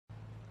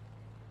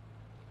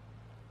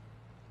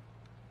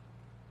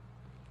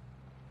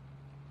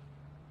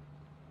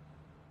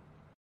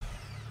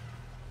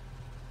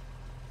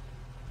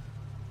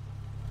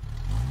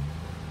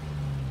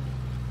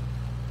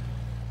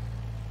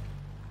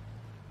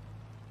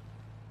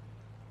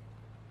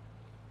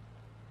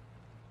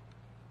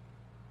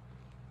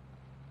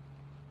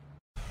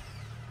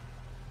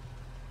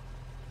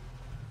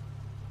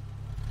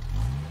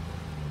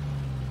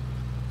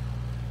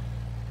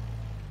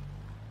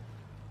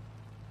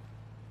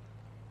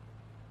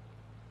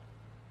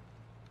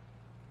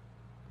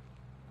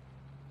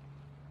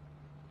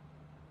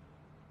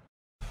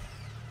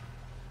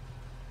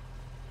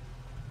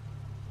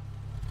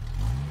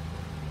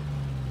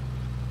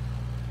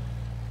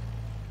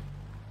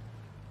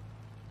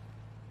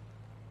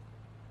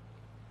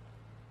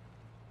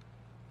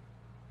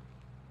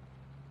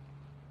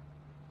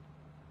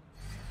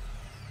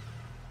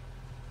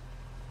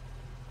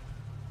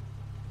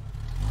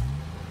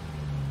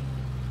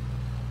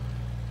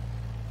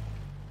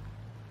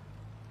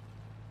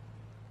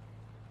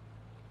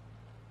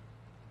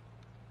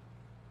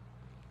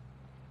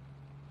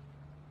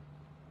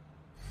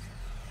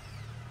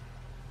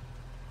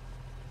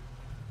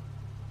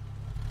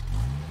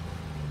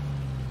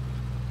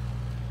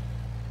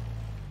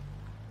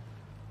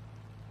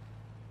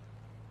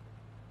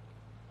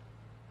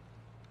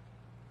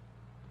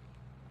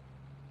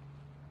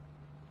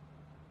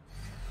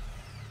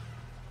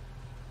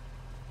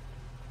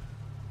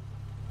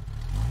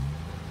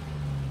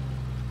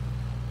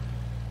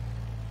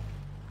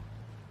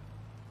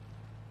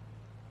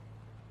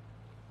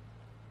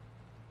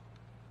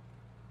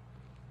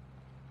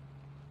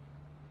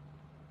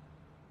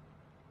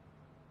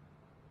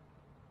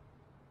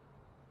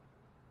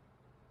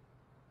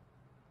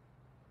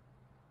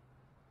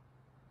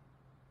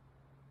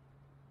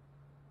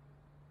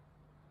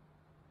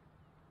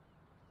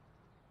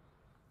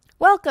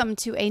Welcome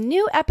to a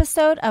new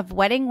episode of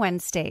Wedding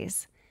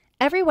Wednesdays.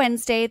 Every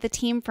Wednesday, the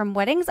team from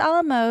Weddings a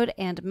la Mode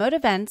and Mode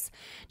Events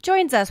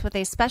joins us with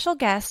a special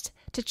guest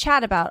to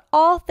chat about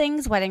all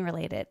things wedding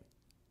related.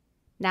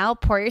 Now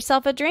pour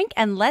yourself a drink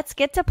and let's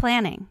get to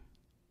planning.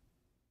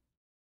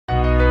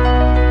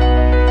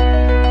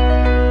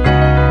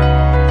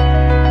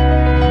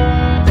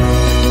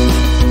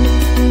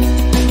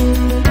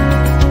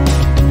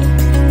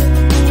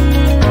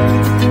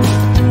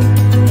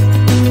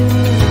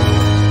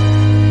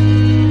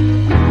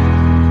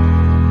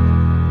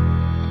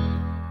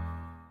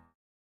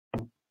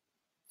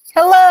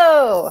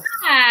 Hello.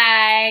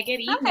 Hi. Good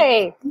evening.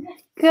 Hi.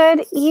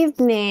 Good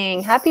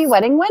evening. Happy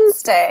Wedding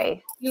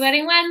Wednesday. Happy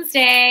Wedding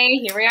Wednesday.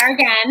 Here we are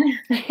again.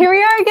 Here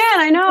we are again.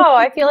 I know.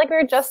 I feel like we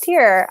were just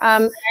here.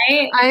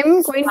 Right?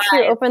 I'm going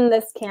to open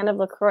this can of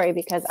LaCroix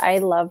because I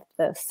love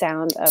the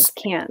sound of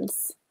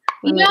cans.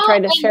 I'm going to try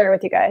to share it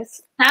with you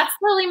guys. That's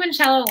the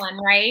limoncello one,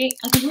 right?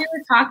 I think we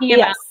were talking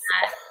about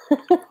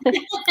that.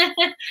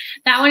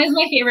 That one is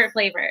my favorite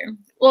flavor.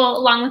 Well,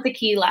 along with the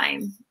key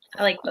lime.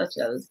 I like both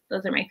those.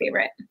 Those are my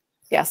favorite.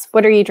 Yes.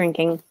 What are you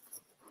drinking?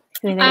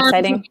 Anything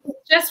exciting?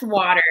 Just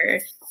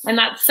water. And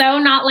that's so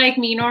not like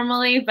me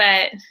normally,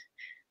 but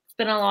it's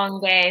been a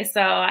long day.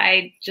 So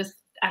I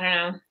don't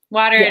know.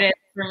 Water it is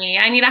for me.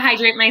 I need to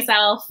hydrate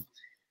myself.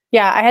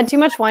 Yeah, I had too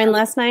much wine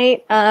last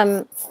night.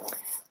 And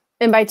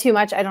by too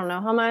much, I don't know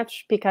how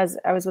much because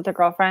I was with a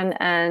girlfriend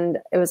and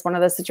it was one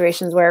of those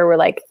situations where we're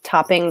like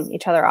topping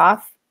each other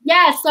off.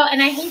 Yeah. So,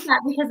 and I hate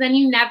that because then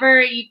you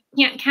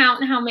can't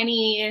count how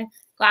many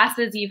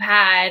glasses you've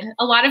had.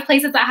 A lot of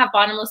places that have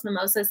bottomless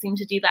mimosas seem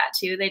to do that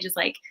too. They just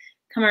like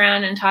come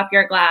around and top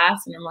your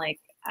glass. And I'm like,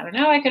 I don't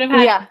know. I could have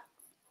had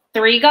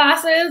 3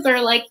 glasses or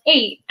like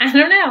 8. I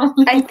don't know.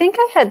 I think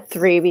I had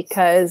 3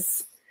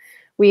 because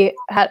we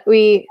had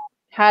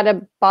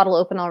a bottle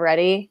open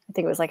already. I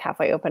think it was like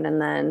halfway open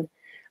and then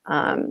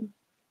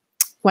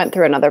went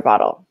through another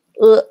bottle.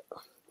 Ugh.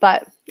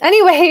 But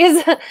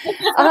anyways,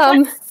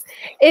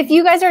 if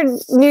you guys are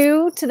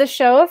new to the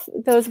show, if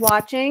those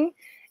watching,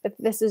 if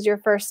this is your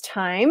first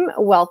time,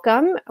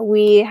 welcome.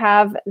 We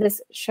have this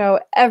show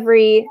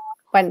every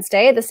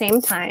Wednesday at the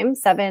same time,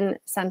 7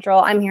 Central.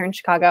 I'm here in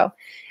Chicago.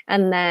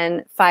 And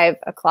then 5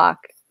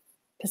 o'clock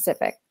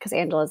Pacific because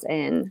Angela's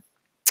in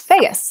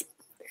Vegas.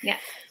 Yeah.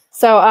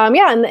 So,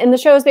 and the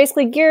show is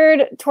basically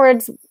geared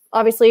towards,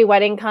 obviously,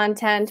 wedding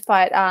content,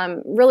 but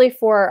really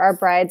for our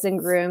brides and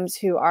grooms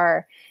who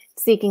are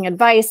seeking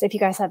advice. If you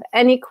guys have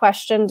any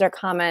questions or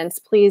comments,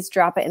 please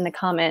drop it in the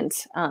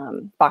comment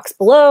box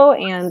below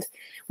and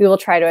we will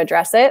try to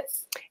address it.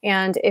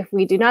 And if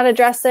we do not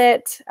address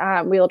it,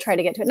 we will try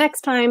to get to it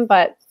next time.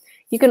 But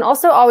you can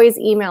also always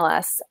email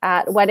us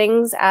at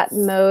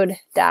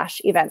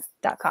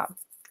weddings@mode-event.com.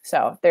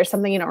 So if there's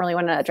something you don't really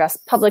want to address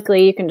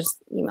publicly, you can just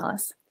email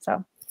us.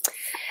 So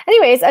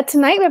anyways,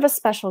 tonight we have a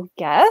special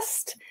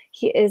guest.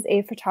 He is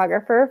a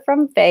photographer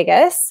from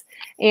Vegas,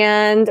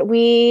 and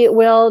we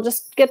will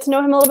just get to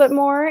know him a little bit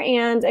more.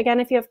 And again,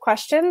 if you have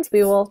questions,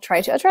 we will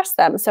try to address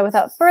them. So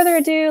without further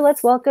ado,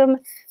 let's welcome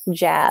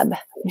Jab.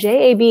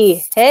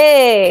 J-A-B.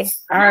 Hey.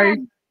 Hi.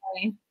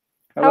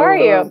 How are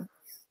you?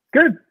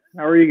 Good.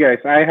 How are you guys?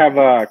 I have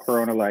a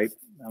Corona Light.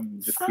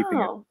 I'm just keeping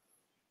it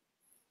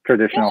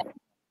traditional.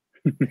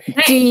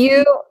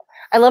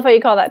 I love how you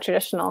call that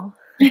traditional.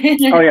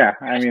 Oh, yeah.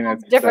 I mean,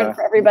 it's different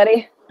for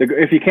everybody.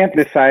 If you can't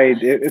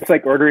decide, it's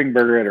like ordering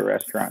burger at a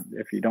restaurant.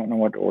 If you don't know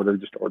what to order,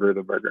 just order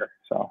the burger.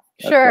 So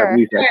sure.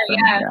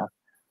 Yeah.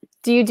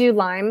 Do you do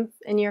lime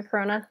in your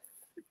Corona?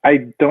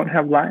 I don't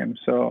have lime,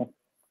 so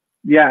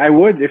yeah, I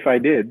would if I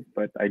did,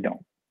 but I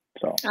don't.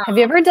 So have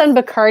you ever done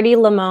Bacardi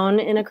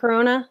Limon in a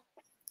Corona?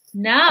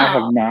 No, I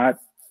have not.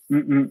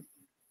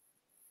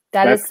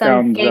 That is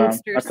some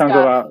gangster that stuff. Sounds a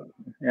lot.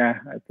 Yeah,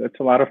 it's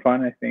a lot of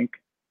fun, I think.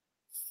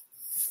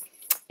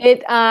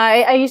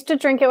 I used to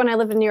drink it when I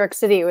lived in New York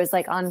City. It was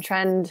like on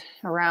trend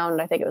around,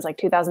 I think it was like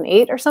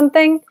 2008 or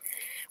something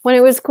when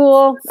it was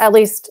cool, at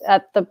least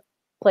at the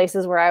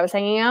places where I was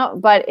hanging out.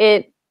 But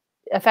it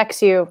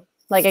affects you.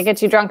 Like it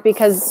gets you drunk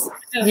because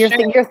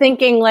you're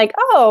thinking like,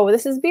 oh,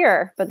 this is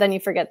beer. But then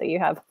you forget that you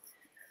have.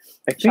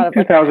 I think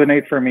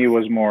 2008 for me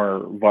was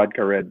more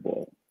vodka Red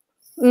Bull.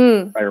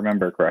 If I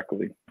remember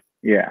correctly.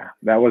 Yeah,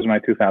 that was my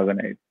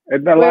 2008. A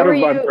lot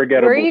of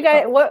unforgettable Where you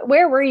guys?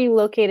 Where were you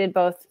located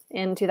both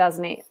in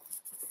 2008?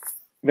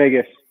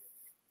 Vegas.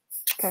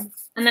 Okay.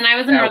 And then I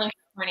was in Northern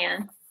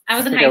California. I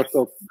was in high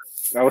school.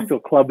 I was still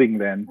clubbing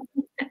then,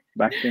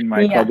 back in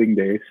my clubbing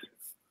days.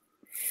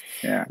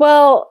 Yeah.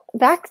 Well,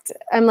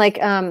 I'm like,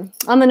 on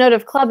the note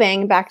of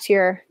clubbing, back to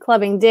your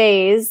clubbing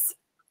days,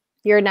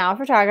 you're now a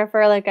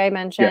photographer, like I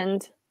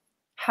mentioned. Yeah.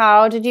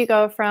 How did you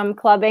go from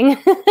clubbing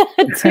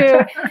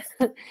to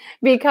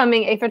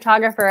becoming a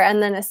photographer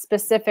and then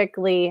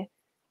specifically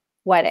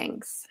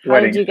weddings?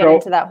 How did you get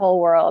into that whole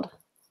world?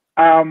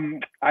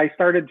 I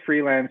started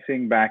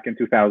freelancing back in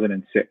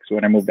 2006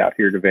 when I moved out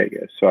here to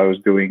Vegas. So I was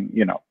doing,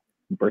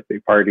 birthday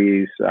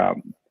parties,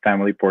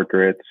 family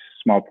portraits,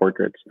 small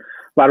portraits,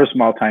 a lot of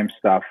small time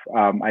stuff.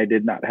 I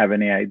did not have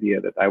any idea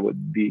that I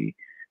would be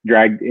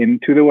dragged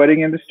into the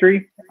wedding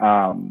industry.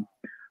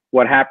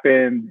 What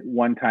happened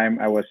one time,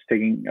 I was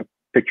taking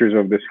pictures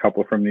of this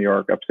couple from New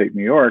York, upstate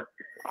New York,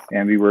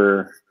 and we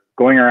were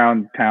going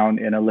around town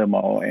in a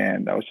limo,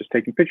 and I was just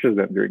taking pictures of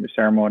them during the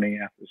ceremony,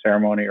 after the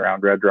ceremony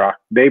around Red Rock.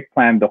 They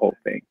planned the whole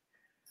thing.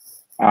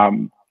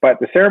 But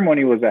the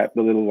ceremony was at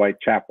the Little White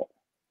Chapel.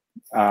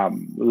 The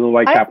Little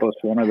White Chapel is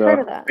one of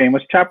the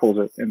famous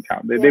chapels in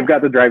town. They've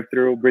got the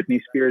drive-through.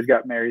 Britney Spears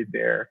got married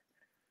there.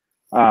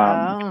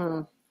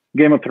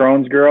 Game of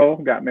Thrones girl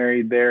got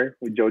married there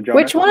with Joe Jonas.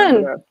 Which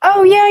one?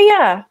 Oh,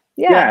 yeah.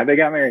 Yeah, they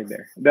got married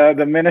there.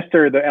 The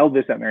minister, the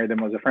Elvis that married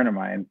them, was a friend of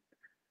mine.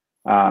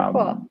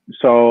 Cool.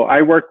 So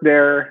I worked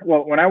there.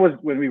 Well,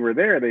 when we were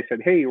there, they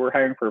said, "Hey, we're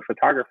hiring for a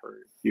photographer.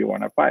 Do you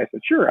want to apply?" I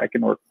said, "Sure, I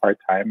can work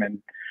part-time."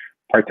 And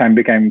part-time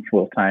became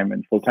full-time,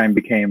 and full-time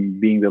became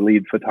being the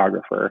lead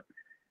photographer.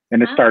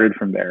 And it started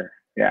from there.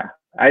 Yeah.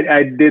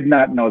 I did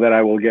not know that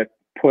I will get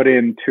put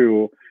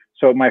into,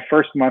 so my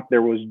first month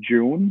there was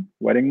June,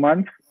 wedding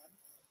month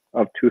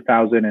of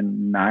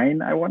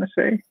 2009, I want to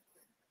say.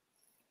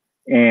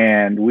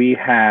 And we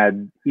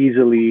had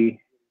easily,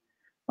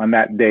 on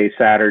that day,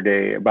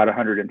 Saturday, about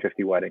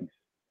 150 weddings.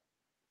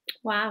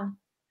 Wow.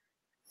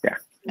 Yeah.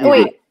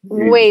 Wait.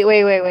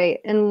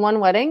 In one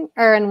wedding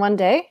or in one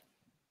day?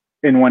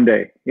 In one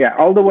day. Yeah.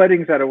 All the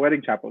weddings at a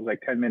wedding chapel is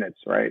like 10 minutes,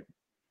 right?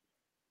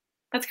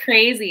 That's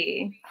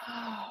crazy.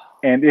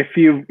 And if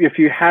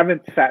you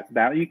haven't sat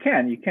down, you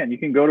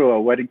can go to a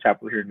wedding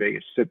chapel here in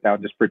Vegas, sit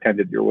down, just pretend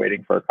that you're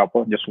waiting for a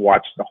couple and just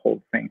watch the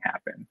whole thing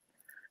happen.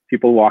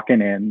 People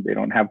walking in, they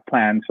don't have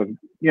plans of,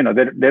 they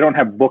don't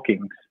have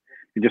bookings.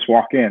 They just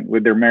walk in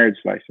with their marriage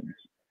license.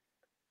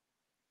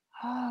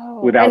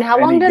 Oh. And how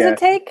long does it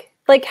take?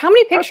 Like, how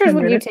many pictures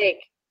would you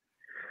take?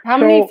 How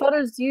many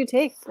photos do you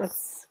take?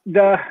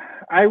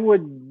 I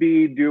would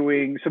be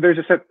doing, so there's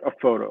a set of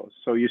photos.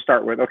 So you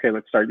start with, okay,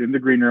 let's start in the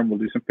green room. We'll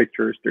do some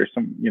pictures. There's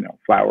some,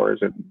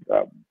 flowers and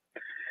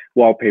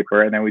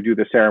wallpaper. And then we do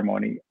the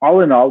ceremony.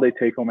 All in all, they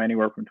take home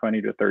anywhere from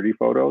 20 to 30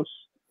 photos.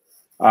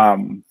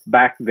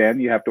 Back then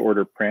you have to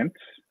order prints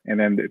and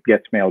then it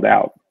gets mailed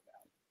out.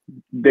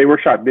 They were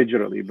shot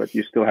digitally, but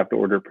you still have to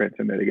order prints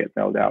and then they get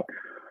mailed out.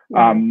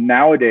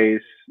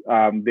 Nowadays,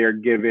 they're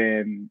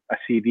given a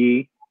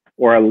CD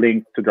or a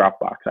link to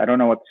Dropbox. I don't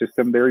know what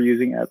system they're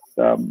using at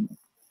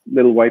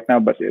Little White now,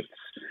 but it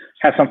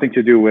has something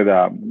to do with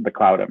the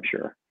cloud, I'm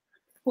sure.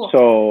 Cool.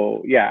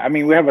 So yeah, I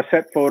mean, we have a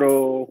set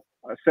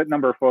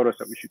number of photos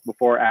that we shoot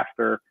before,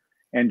 after,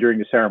 and during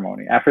the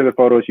ceremony. After the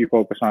photos, you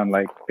focus on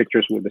like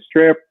pictures with the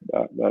strip,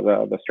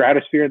 the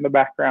stratosphere in the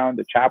background,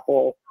 the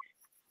chapel.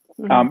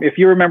 If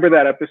you remember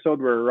that episode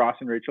where Ross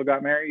and Rachel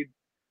got married,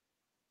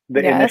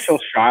 the initial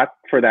shot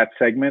for that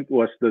segment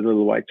was the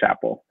Little White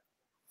Chapel.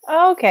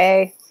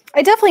 Okay.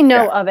 I definitely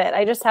know of it.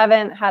 I just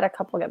haven't had a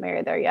couple get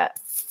married there yet.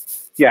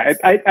 Yeah,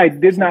 I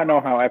did not know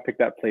how epic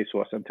that place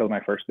was until my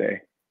first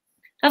day.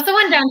 That's the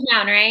one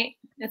downtown, right?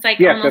 It's like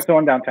that's the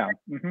one downtown.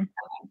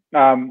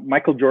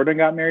 Michael Jordan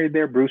got married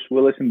there. Bruce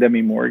Willis and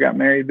Demi Moore got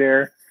married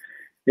there.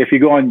 If you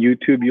go on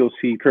YouTube, you'll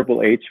see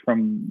Triple H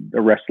from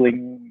the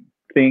wrestling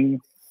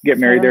thing get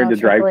married there in the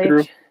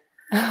drive-thru.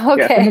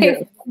 Okay.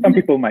 Yeah, some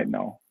people might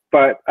know.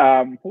 But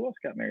who else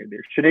got married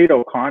there? Sinead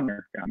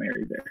O'Connor got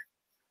married there.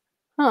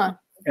 Huh.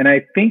 And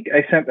I think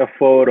I sent a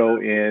photo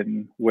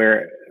in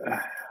where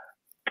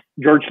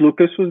George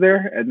Lucas was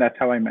there, and that's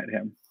how I met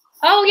him.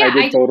 Oh yeah, I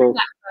did that photo.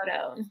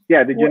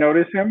 Yeah, did you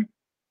notice him?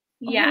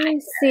 Yeah. Let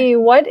me see.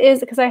 What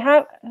is, because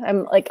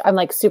I'm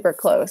like super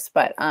close,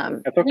 but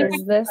that's okay.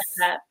 Is this?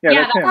 Yeah,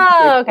 that's him.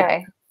 Oh,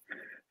 okay.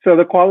 So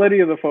the quality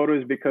of the photo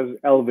is because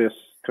Elvis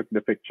took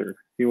the picture.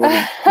 He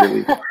wasn't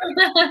really.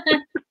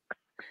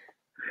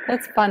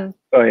 That's fun.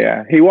 Oh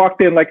yeah, he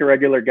walked in like a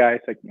regular guy.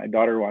 It's like, my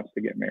daughter wants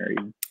to get married.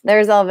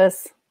 There's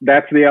Elvis.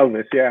 That's the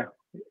Elvis. Yeah,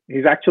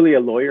 he's actually a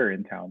lawyer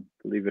in town,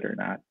 believe it or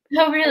not.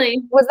 Oh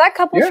really? Was that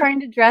couple trying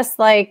to dress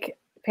like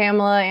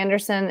Pamela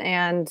Anderson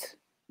and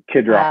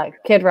Kid Rock?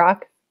 Kid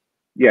Rock.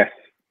 Yes.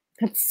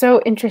 That's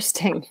so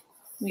interesting.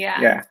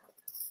 Yeah. Yeah,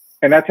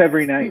 and that's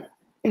every night.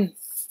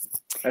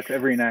 That's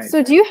every night.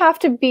 So do you have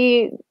to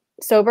be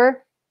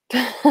sober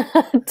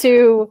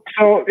to?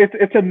 So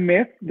it's a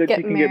myth that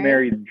you can get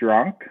married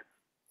drunk.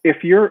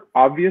 If you're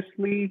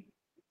obviously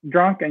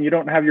drunk and you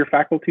don't have your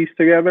faculties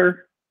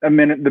together, the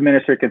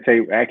minister can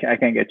say, I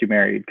can't get you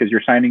married because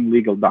you're signing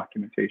legal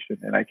documentation,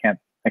 and I can't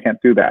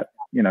do that.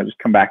 Just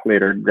come back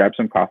later and grab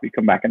some coffee,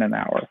 come back in an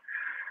hour.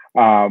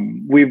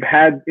 We've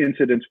had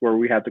incidents where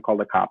we had to call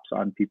the cops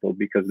on people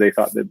because they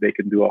thought that they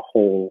could do a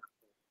whole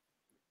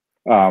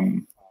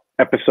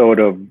episode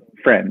of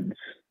Friends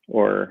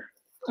or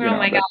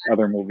that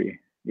other movie.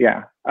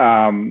 Yeah.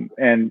 And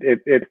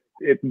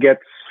it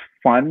gets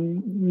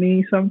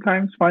funny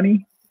sometimes,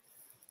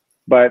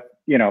 but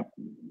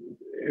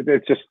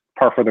it's just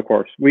par for the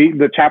course.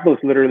 The chapel is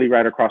literally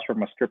right across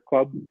from a strip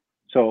club,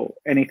 so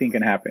anything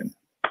can happen.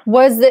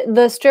 Was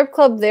the strip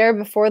club there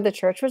before the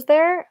church was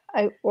there?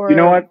 You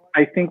know what?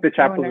 I think the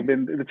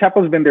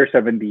chapel's been there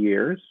 70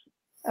 years.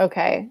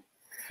 Okay.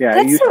 Yeah, it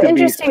That's used so to be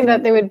interesting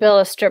that they would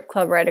build a strip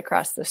club right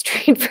across the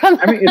street from.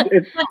 I mean,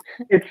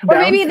 it's or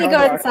maybe they downtown go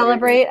Las and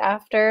celebrate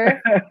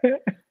after. Vegas.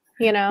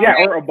 You know. Yeah,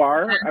 or a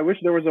bar. I wish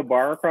there was a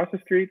bar across the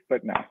street,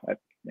 but no.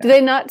 Do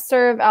they not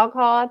serve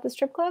alcohol at the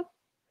strip club?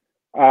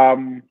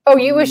 Oh,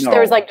 you wish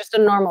there was like just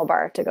a normal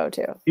bar to go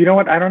to. You know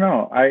what? I don't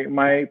know.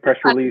 My press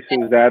release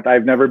is that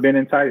I've never been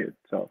inside it,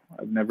 so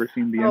I've never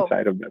seen the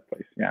inside of that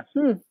place. Yeah,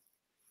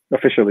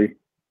 officially.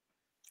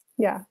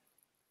 Yeah.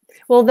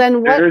 Well,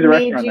 then what There's a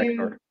made restaurant next you?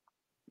 door.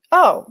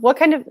 Oh, what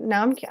kind of?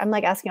 Now I'm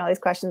like asking all these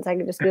questions. I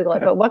could just Google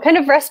it. But what kind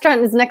of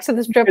restaurant is next to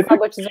the strip club,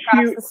 which is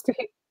across the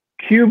street?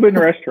 Cuban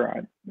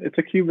restaurant. It's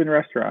a Cuban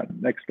restaurant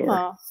next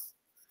door.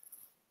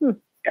 Oh.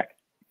 Yeah.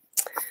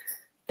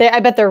 I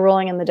bet they're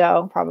rolling in the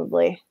dough,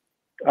 probably.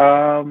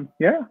 Yeah,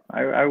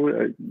 I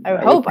would. I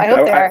hope they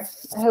are.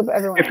 I hope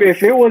everyone.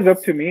 If it was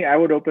up to me, I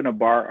would open a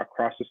bar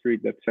across the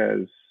street that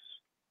says,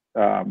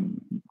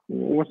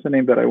 what's the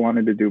name that I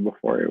wanted to do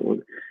before? It was,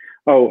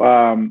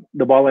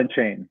 the Ball and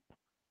Chain.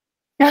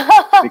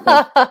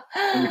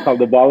 It's called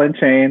the Ball and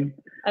Chain.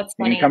 That's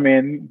funny. You come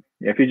in.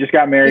 If you just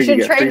got married, you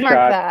get free trademark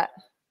shots. that.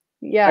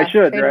 Yeah, I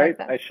should, right?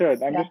 I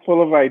should. I'm just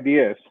full of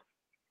ideas.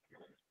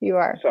 You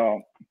are.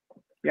 So,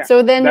 yeah.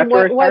 So then,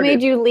 what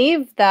made you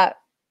leave that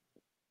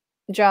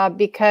job?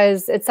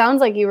 Because it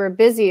sounds like you were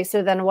busy.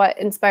 So then, what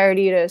inspired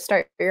you to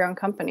start your own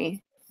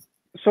company?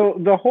 So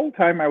the whole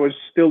time I was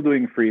still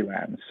doing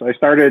freelance. So I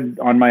started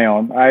on my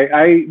own.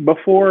 I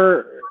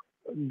before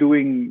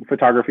doing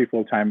photography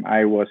full time,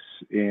 I was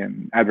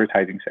in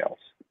advertising sales.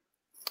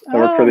 So I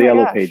worked for the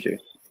Yellow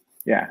Pages.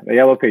 Yeah, the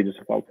Yellow Pages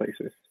of all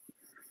places.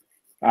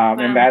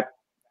 And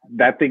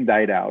that thing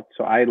died out.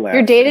 So I left.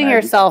 You're dating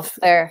yourself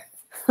there.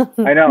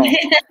 I know.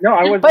 No,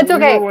 I was. But it's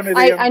okay.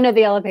 I know the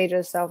Yellow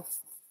Pages, so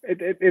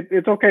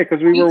it's okay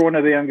because we were one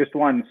of the youngest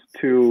ones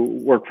to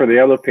work for the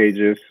Yellow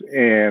Pages,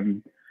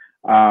 and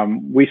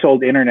we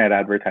sold internet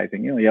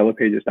advertising,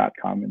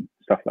 yellowpages.com and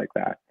stuff like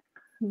that.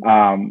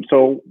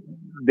 So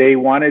they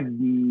wanted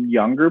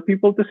younger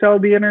people to sell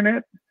the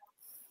internet,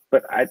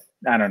 but I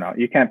don't know.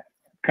 You can't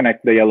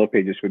connect the Yellow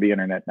Pages with the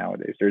internet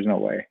nowadays. There's no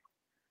way.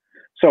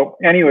 So,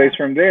 anyways,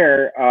 from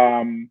there,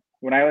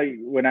 when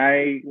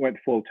I went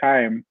full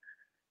time,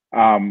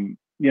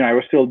 I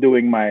was still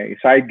doing my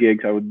side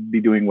gigs. I would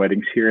be doing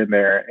weddings here and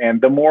there, and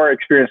the more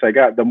experience I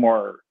got, the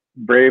more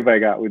brave I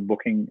got with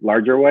booking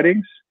larger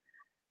weddings,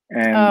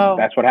 and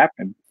that's what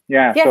happened.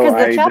 Yeah, because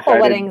the chapel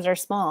weddings are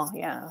small.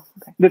 Yeah,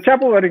 okay. The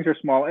chapel weddings are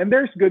small, and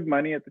there's good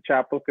money at the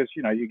chapel because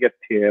you get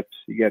tips,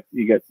 you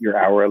get your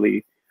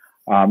hourly,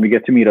 you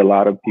get to meet a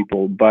lot of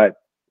people, but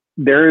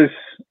there's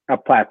a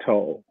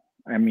plateau.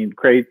 I mean,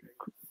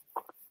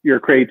 your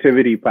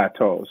creativity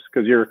plateaus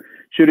because you're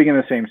shooting in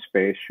the same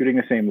space, shooting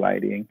the same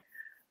lighting,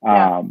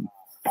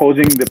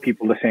 posing the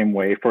people the same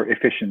way for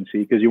efficiency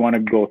because you want to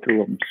go through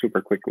them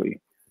super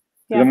quickly.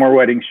 Yeah. The more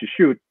weddings you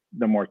shoot,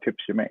 the more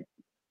tips you make.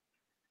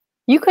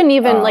 You couldn't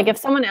even, if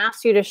someone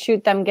asked you to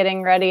shoot them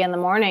getting ready in the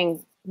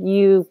morning,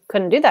 you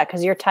couldn't do that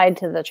because you're tied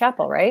to the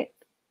chapel, right?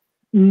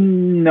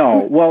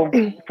 No. Well,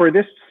 for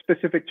this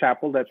specific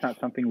chapel, that's not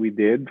something we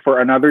did. For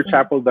another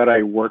chapel that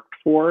I worked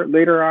for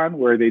later on,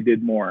 where they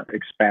did more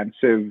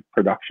expansive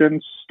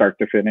productions, start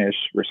to finish,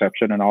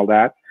 reception and all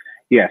that.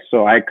 Yes,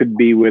 so I could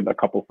be with a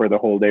couple for the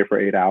whole day for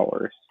 8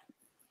 hours.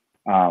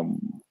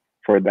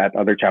 For that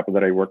other chapel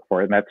that I work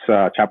for, and that's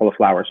Chapel of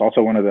Flowers,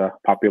 also one of the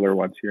popular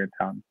ones here in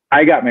town.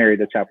 I got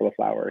married at Chapel of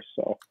Flowers,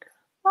 so.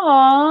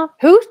 Aww.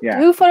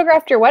 Who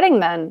photographed your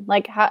wedding then?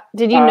 Like, how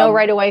did you know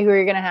right away who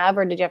you're gonna have,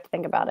 or did you have to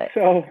think about it?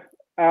 So,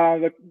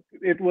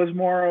 it was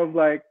more of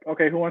like,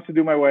 okay, who wants to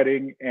do my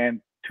wedding?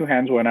 And 2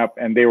 hands went up,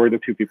 and they were the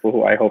 2 people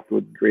who I hoped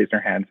would raise their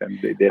hands, and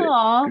they did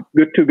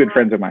it. Two good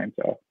friends of mine,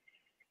 so.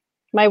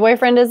 My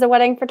boyfriend is a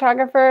wedding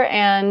photographer,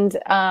 and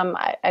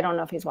I don't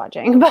know if he's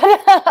watching, but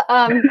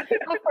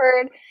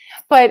awkward.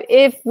 But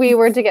if we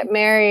were to get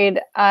married,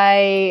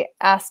 I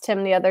asked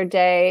him the other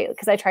day,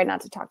 because I tried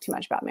not to talk too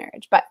much about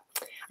marriage, but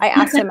I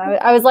asked him,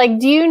 I was like,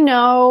 do you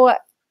know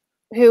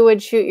who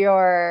would shoot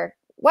your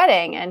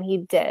wedding? And he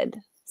did.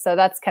 So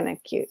that's kind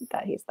of cute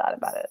that he's thought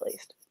about it at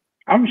least.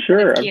 I'm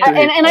sure.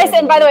 And I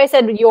said, by the way, I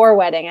said your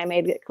wedding. I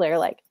made it clear,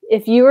 like,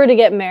 if you were to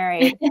get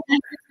married,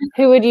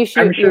 who would you shoot?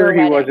 I'm sure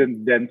he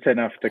wasn't dense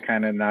enough to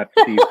kind of not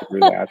see through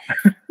that.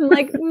 I'm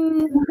like,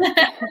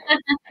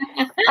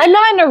 I'm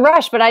not in a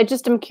rush, but I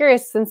just am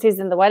curious since he's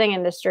in the wedding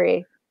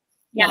industry.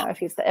 Yeah, if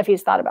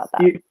he's thought about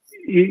that.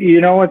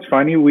 You know what's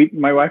funny?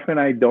 My wife and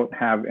I don't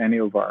have any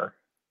of our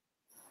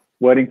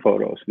wedding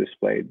photos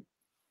displayed.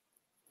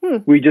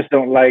 We just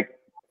don't like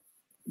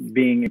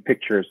being in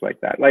pictures like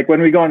that. Like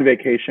when we go on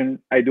vacation,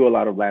 I do a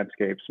lot of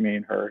landscapes, me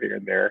and her here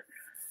and there.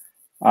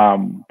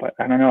 But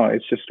I don't know,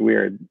 it's just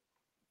weird.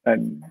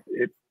 And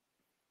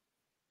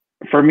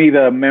for me,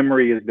 the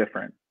memory is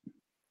different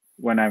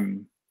when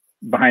I'm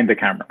behind the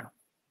camera.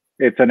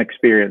 It's an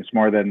experience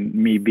more than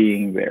me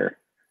being there,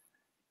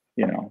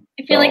 I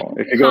feel like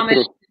it's a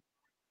common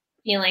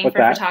feeling for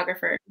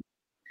photographers.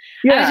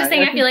 Yeah, I was just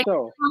saying, I feel like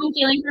so. It's a common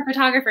feeling for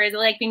photographers,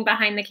 like being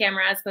behind the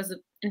camera as opposed to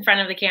in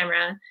front of the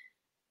camera.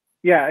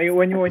 Yeah,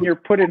 when you're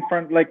put in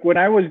front, like when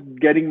I was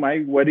getting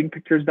my wedding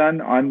pictures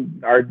done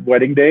on our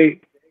wedding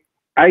day,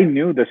 I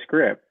knew the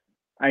script,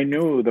 I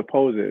knew the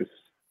poses,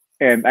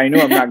 and I knew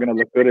I'm not gonna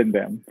look good in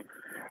them.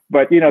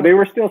 But they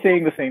were still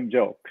saying the same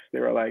jokes. They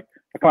were like,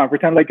 "Come on,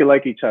 pretend like you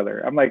like each other."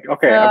 I'm like,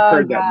 "Okay, I've Oh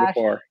heard that gosh.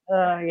 before."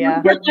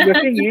 Yeah. But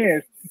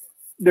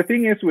the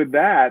thing is with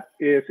that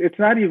is it's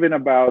not even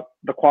about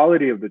the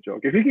quality of the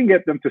joke. If you can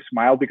get them to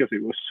smile because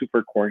it was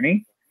super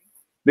corny,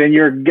 then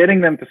you're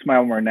getting them to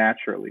smile more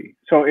naturally.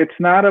 So it's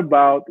not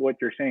about what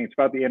you're saying, it's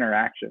about the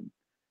interaction.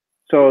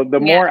 So the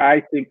more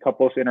I think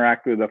couples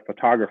interact with a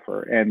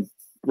photographer and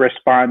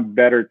respond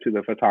better to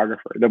the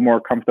photographer, the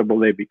more comfortable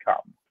they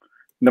become,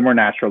 the more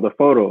natural the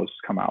photos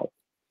come out.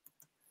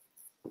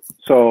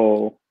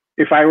 So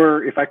if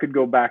I could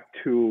go back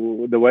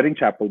to the wedding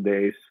chapel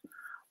days,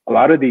 a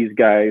lot of these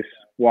guys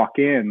walk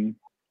in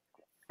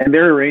and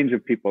they're a range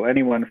of people,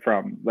 anyone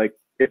from like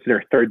it's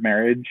their third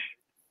marriage,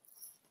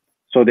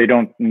 so they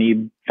don't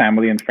need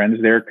family and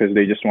friends there because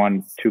they just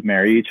want to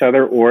marry each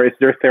other, or it's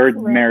their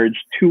third marriage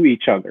to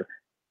each other.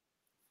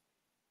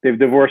 They've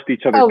divorced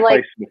each other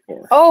twice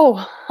before.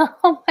 Oh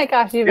my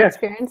gosh, you've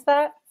experienced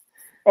that?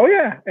 Oh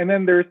yeah, and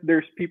then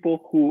there's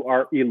people who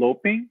are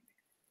eloping.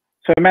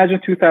 So imagine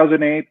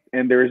 2008,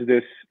 and there's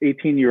this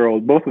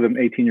 18-year-old, both of them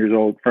 18 years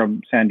old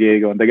from San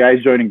Diego, and the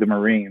guy's joining the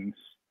Marines,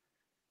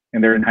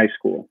 and they're in high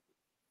school,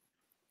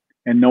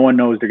 and no one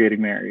knows they're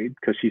getting married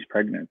because she's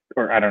pregnant,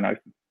 or I don't know.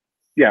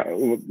 Yeah,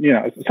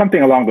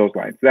 something along those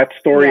lines. That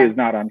story is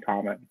not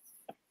uncommon.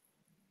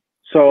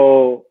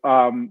 So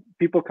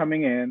people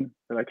coming in,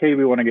 they're like, "Hey,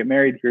 we want to get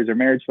married. Here's our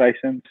marriage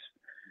license."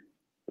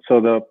 So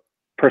the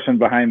person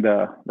behind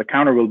the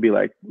counter will be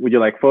like, "Would you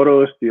like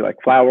photos? Do you like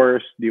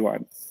flowers? Do you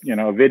want,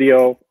 a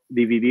video,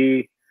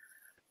 DVD?"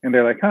 And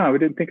they're like, "We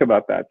didn't think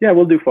about that." "Yeah,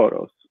 we'll do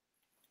photos.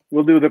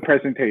 We'll do the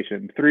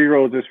presentation. 3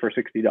 roses for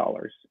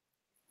 $60.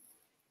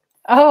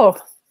 Oh,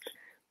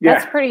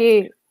 that's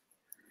pretty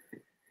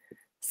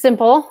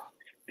simple.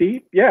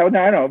 Steep? Yeah, no,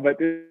 I know, but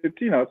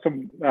it's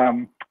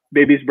some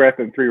baby's breath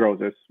and 3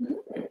 roses.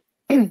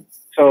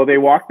 So they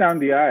walk down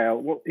the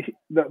aisle. Well,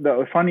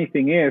 the funny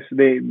thing is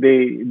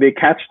they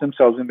catch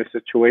themselves in this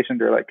situation.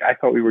 They're like, "I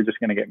thought we were just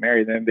going to get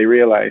married." And they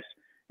realize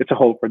it's a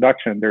whole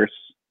production. There's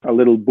a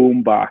little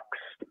boom box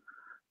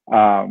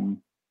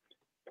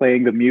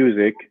playing the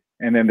music,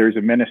 and then there's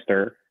a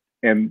minister,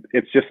 and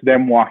it's just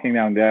them walking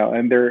down the aisle.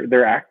 And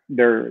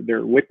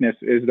their witness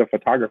is the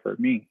photographer,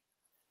 me.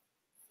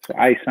 So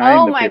I signed.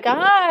 Oh my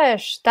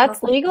gosh,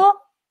 that's legal?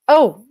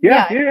 Oh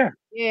yeah.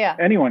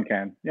 Anyone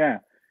can, yeah.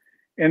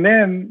 And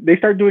then they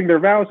start doing their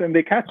vows, and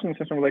they catch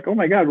themselves and we're like, "Oh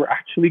my God, we're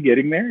actually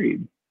getting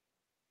married."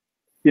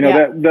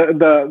 That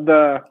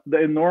the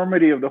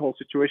enormity of the whole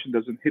situation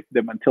doesn't hit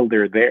them until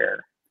they're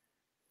there,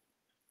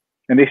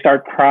 and they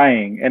start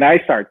crying, and I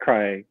start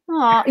crying.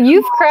 Aw,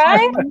 you've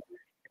cried?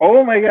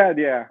 Oh my God,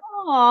 yeah.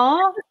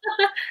 Aw.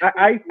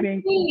 I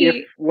think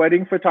if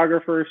wedding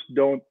photographers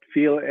don't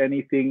feel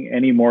anything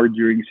anymore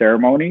during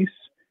ceremonies,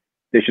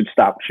 they should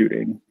stop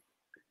shooting,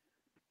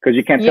 because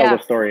you can't tell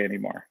the story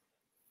anymore.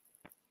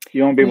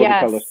 You won't be able to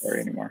tell the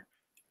story anymore.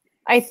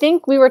 I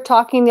think we were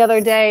talking the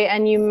other day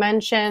and you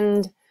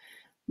mentioned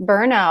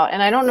burnout,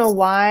 and I don't know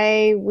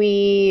why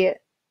we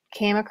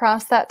came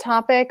across that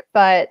topic,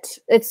 but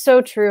it's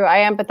so true.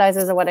 I empathize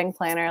as a wedding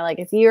planner. Like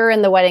if you're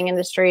in the wedding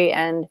industry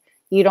and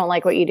you don't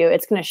like what you do,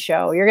 it's going to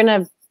show. You're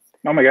going to,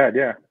 oh my God,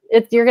 yeah.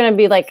 You're going to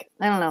be like,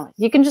 I don't know.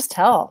 You can just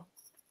tell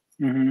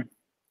when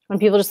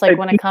people just like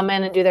want to come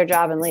in and do their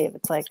job and leave.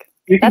 It's like,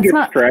 you can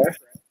get stressed.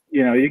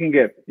 You can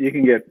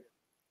get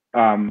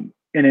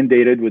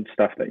inundated with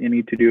stuff that you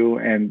need to do,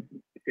 and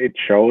it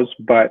shows.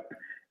 But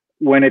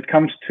when it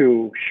comes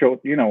to show,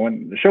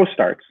 when the show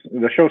starts,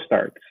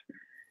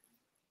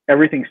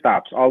 everything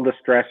stops. All the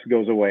stress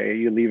goes away.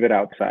 You leave it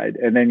outside,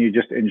 and then you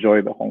just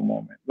enjoy the whole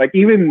moment. Like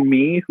even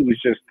me, who's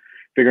just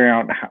figuring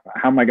out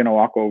how am I going to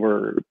walk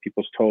over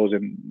people's toes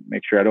and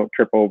make sure I don't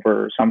trip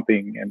over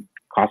something and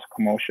cause a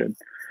commotion.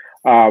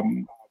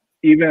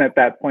 Even at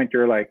that point,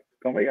 you're like,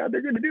 "Oh my God,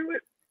 they're going to do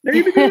it.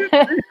 They're going to do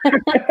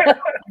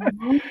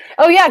it."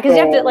 Oh yeah, because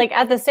you have to like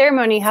at the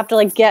ceremony, you have to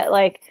like get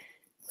like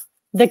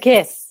the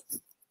kiss.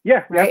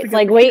 Yeah, right. It's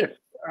like wait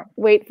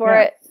for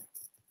it.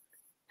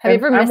 Have you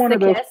ever missed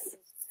the kiss?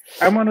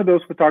 I'm one of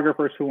those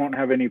photographers who won't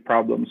have any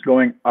problems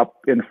going up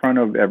in front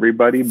of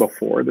everybody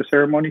before the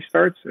ceremony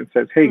starts. It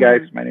says, "Hey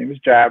guys, my name is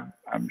Jab.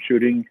 I'm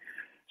shooting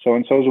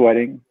so-and-so's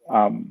wedding.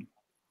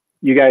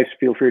 You guys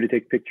feel free to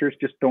take pictures.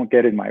 Just don't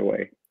get in my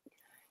way."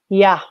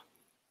 Yeah.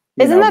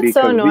 Isn't that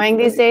so annoying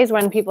these days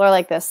when people are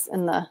like this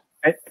in the...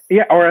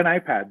 Yeah, or an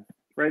iPad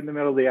right in the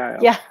middle of the aisle.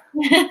 Yeah.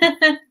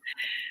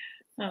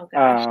 Oh,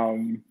 gosh.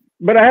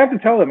 But I have to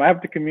tell them, I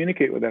have to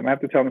communicate with them. I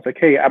have to tell them, it's like,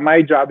 "Hey,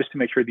 my job is to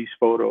make sure these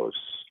photos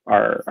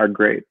are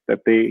great,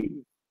 that they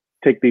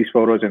take these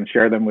photos and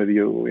share them with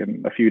you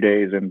in a few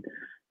days, and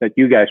that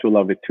you guys will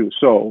love it too.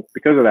 So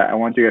because of that, I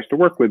want you guys to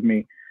work with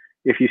me.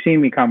 If you see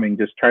me coming,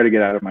 just try to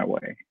get out of my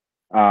way.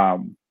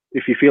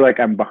 If you feel like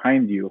I'm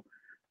behind you,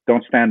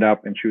 don't stand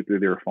up and shoot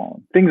with your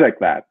phone." Things like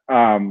that.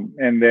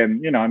 And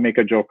then, I make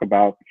a joke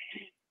about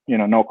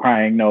no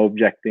crying, no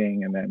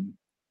objecting, and then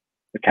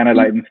it kind of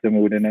lightens the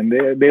mood, and then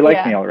they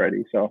like me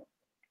already. So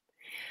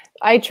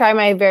I try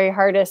my very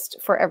hardest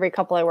for every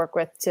couple I work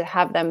with to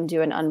have them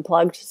do an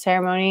unplugged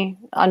ceremony.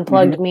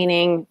 Unplugged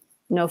meaning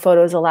no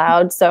photos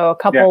allowed. So a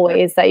couple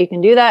ways that you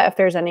can do that. If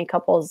there's any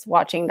couples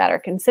watching that are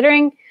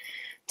considering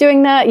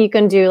doing that, you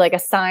can do like a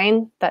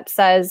sign that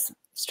says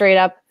straight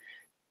up,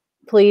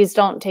 please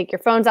don't take your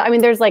phones out. I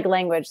mean, there's like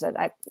language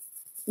that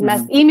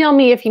email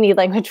me if you need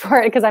language for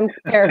it, because I'm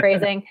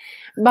paraphrasing.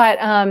 But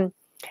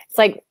it's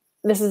like,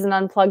 this is an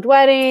unplugged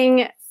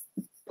wedding.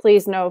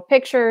 Please no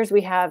pictures.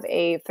 We have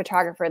a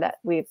photographer that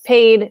we've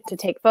paid to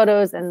take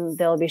photos and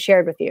they'll be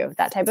shared with you,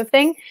 that type of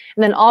thing.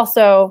 And then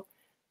also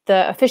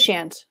the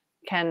officiant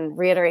can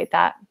reiterate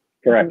that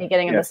at the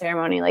beginning of the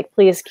ceremony. Like,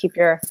 please keep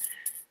your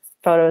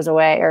photos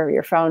away or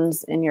your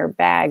phones in your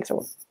bags.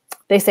 Or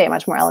they say it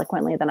much more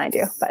eloquently than I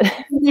do. But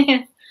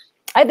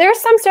there are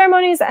some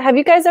ceremonies. Have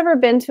you guys ever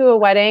been to a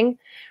wedding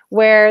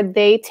where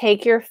they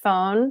take your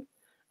phone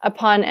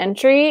upon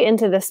entry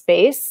into the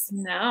space?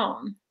 No.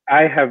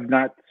 I have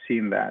not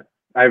seen that.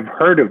 I've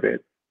heard of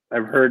it.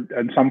 I've heard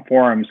in some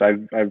forums,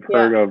 I've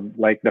heard of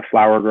like the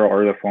flower girl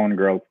or the phone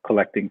girl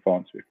collecting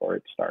phones before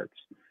it starts.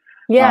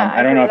 Yeah.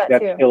 I don't know if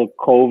that's still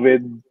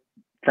COVID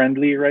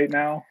friendly right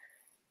now.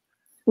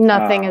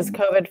 Nothing is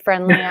COVID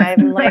friendly.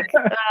 I'm like,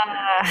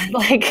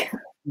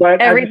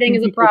 but everything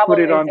is a problem.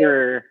 Put it on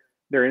their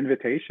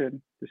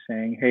invitation, just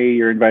saying, hey,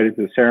 you're invited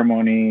to the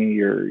ceremony.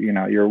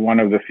 You're one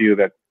of the few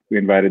that we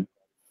invited.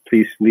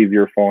 Please leave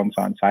your phones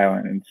on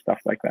silent and stuff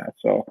like that.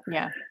 So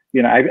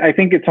I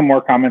think it's a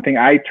more common thing.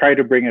 I try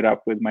to bring it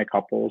up with my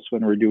couples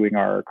when we're doing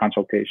our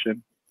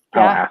consultation.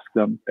 I'll ask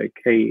them like,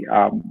 hey,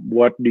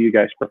 what do you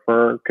guys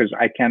prefer? Because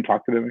I can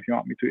talk to them if you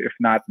want me to. If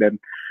not, then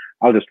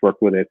I'll just work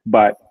with it.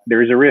 But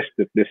there is a risk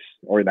that this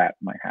or that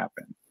might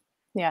happen.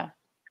 Yeah.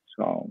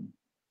 So,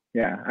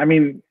 I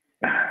mean,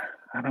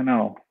 I don't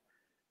know.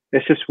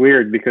 It's just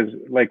weird because,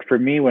 like, for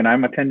me, when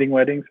I'm attending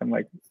weddings, I'm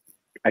like,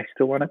 I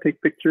still want to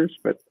take pictures,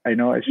 but I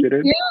know I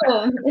shouldn't.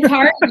 It's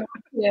hard.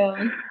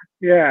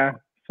 Yeah.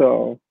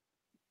 So.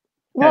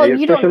 Well,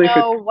 you don't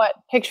know what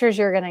pictures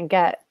you're going to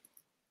get,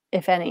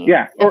 if any,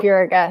 if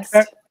you're a guest.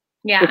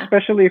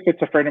 Especially if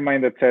it's a friend of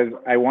mine that says,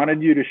 I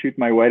wanted you to shoot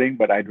my wedding,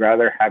 but I'd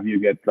rather have you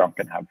get drunk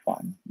and have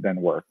fun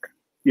than work.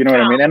 You know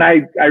what I mean? And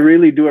I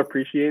really do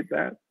appreciate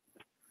that.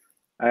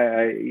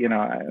 I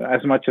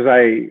as much as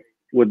I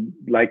would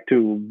like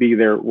to be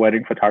their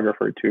wedding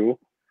photographer too,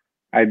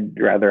 I'd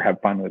rather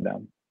have fun with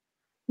them.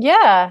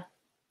 Yeah.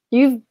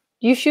 You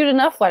shoot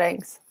enough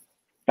weddings.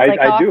 I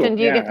how do. Often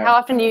do you how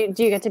often do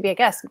you get to be a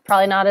guest?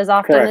 Probably not as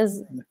often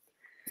as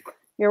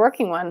your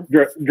working one.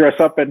 Dress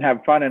up and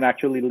have fun and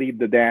actually lead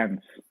the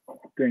dance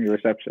during the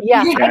reception.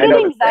 Yeah, I get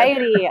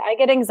anxiety. I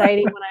get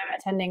anxiety when I'm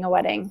attending a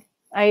wedding.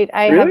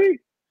 I really?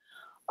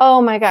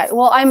 Oh my God.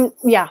 Well, I'm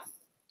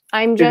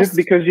just. Is it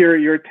because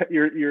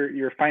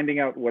you're finding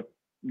out what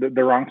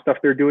the wrong stuff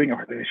they're doing,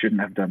 or they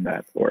shouldn't have done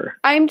that? Or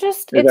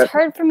it's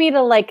hard for me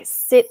to like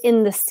sit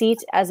in the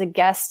seat as a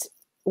guest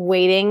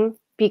waiting,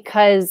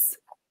 because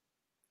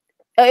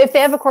if they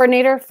have a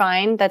coordinator,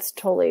 fine, that's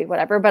totally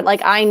whatever. But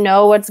like, I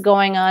know what's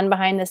going on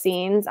behind the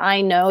scenes.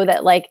 I know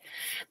that like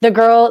the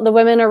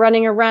women are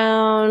running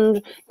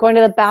around, going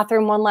to the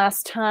bathroom one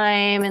last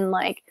time, and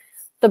like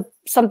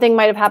something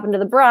might have happened to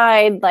the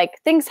bride.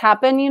 Like, things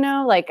happen,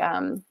 like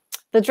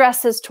the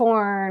dress is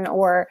torn,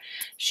 or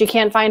she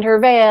can't find her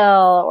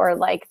veil, or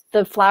like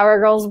the flower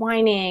girl's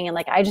whining, and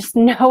like I just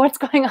know what's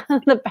going on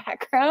in the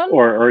background.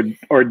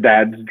 Or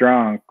dad's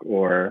drunk,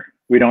 or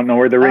we don't know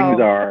where the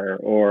rings are,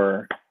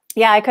 or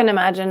yeah, I couldn't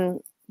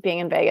imagine being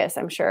in Vegas.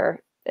 I'm sure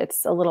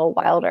it's a little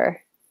wilder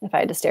if I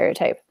had to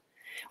stereotype.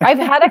 I've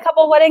had a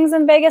couple weddings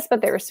in Vegas,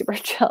 but they were super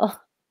chill.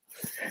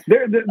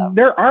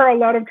 There are a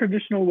lot of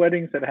traditional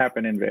weddings that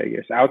happen in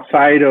Vegas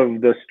outside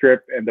of the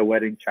Strip and the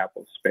wedding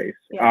chapel space.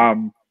 Yeah.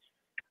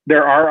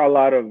 There are a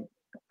lot of,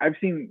 I've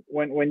seen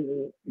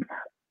when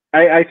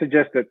I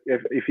suggest that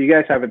if you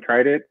guys haven't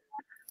tried it,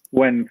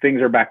 when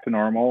things are back to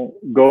normal,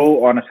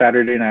 go on a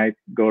Saturday night,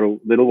 go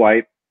to Little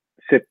White,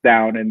 sit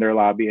down in their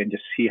lobby and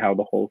just see how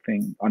the whole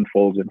thing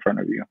unfolds in front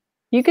of you.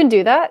 You can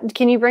do that?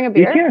 Can you bring a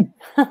beer? You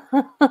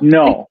can.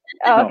 No.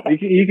 Oh, okay.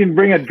 No. You can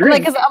bring a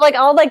drink.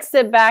 I'll like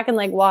sit back and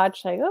like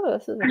watch, like, oh,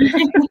 this is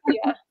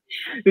yeah.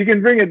 You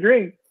can bring a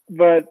drink,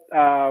 but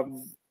as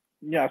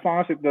long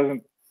as it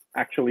doesn't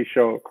actually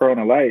show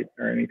Corona Light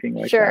or anything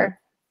like that. Sure.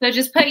 So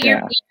just put your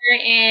beer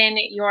in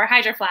your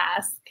Hydro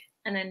Flask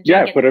and then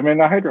put them in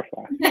the Hydro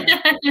Flask.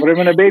 Put them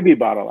in a baby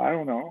bottle. I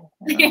don't know.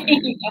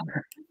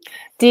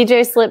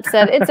 DJ Slip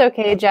said, it's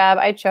okay, Jab.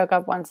 I choke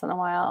up once in a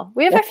while.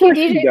 We have a few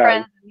DJ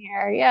friends in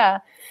here. Yeah.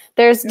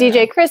 There's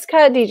DJ Chris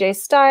Cut, DJ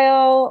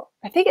Style.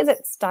 I think, is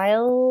it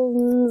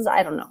Styles?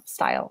 I don't know.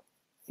 Style.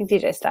 I think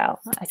DJ Style.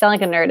 I sound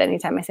like a nerd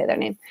anytime I say their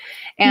name.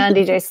 And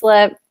DJ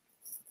Slip.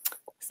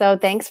 So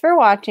thanks for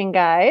watching,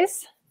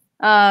 guys.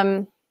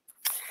 I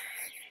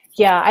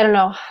don't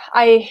know.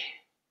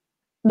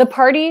 The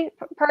party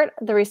part,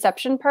 the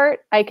reception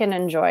part, I can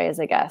enjoy as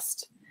a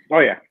guest. Oh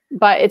yeah.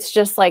 But it's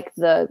just like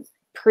the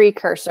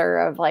precursor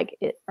of like,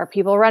 are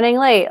people running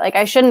late? Like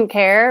I shouldn't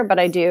care, but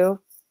I do.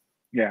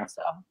 Yeah.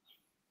 So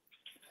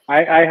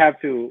I have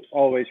to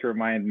always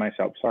remind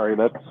myself. Sorry,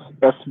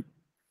 that's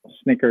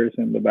Snickers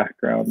in the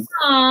background.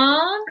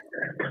 Aww.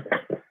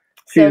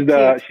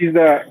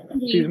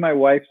 She's my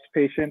wife's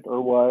patient,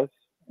 or was.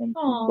 And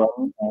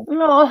oh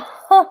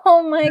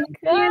my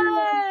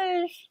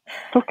gosh.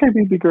 It's okay,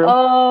 baby girl.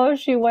 Oh,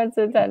 she wants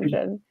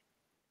attention.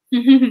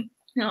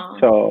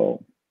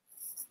 So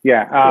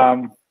yeah,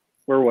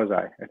 where was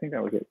I? I think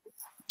that was it.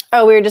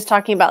 Oh, we were just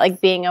talking about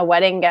like being a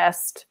wedding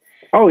guest.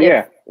 Oh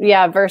yeah.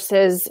 Yeah,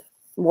 versus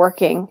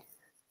working.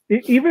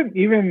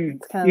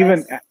 Even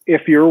nice.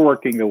 If you're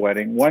working the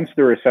wedding, once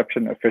the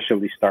reception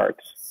officially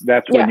starts,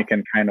 that's when you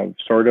can kind of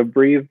sort of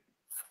breathe,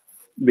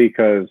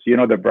 because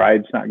the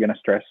bride's not going to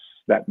stress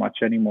that much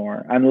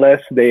anymore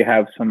unless they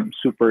have some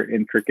super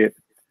intricate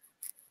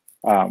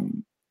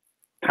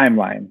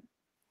timeline.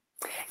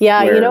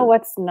 Yeah, you know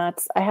what's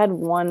nuts? I had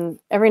one,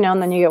 every now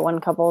and then you get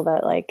one couple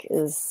that like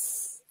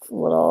is a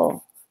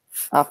little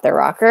off their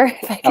rocker,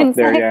 if I can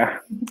say. Yeah.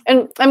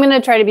 And I'm going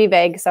to try to be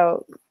vague,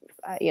 so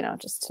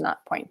just to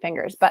not point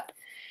fingers, but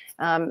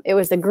it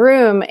was the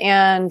groom,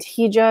 and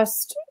he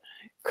just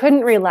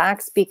couldn't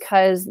relax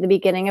because the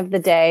beginning of the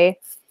day,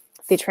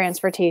 the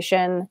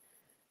transportation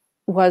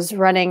was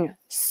running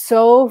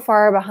so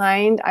far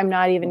behind. I'm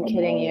not even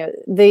kidding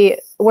you.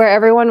 Where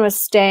everyone was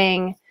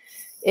staying,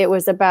 it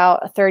was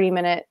about a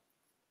 30-minute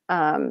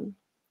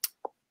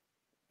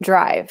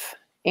drive.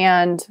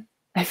 And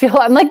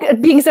I'm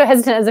like being so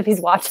hesitant as if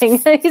he's watching.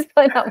 He's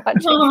probably not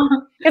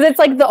watching. Because it's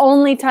like the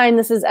only time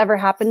this has ever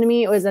happened to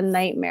me. It was a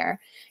nightmare.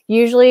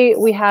 Usually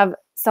we have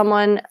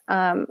someone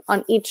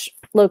on each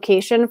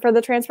location for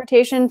the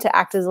transportation to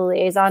act as a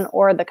liaison,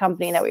 or the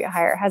company that we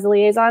hire has a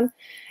liaison.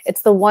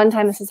 It's the one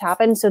time this has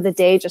happened. So the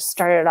day just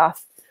started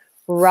off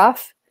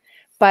rough.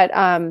 But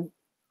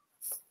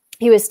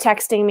he was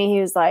texting me. He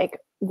was like,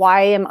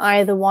 why am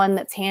I the one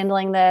that's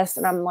handling this?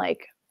 And I'm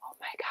like, oh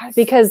my God,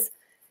 because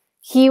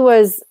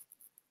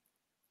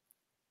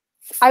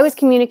I was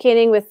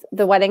communicating with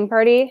the wedding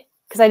party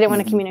because I didn't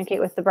want to communicate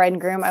with the bride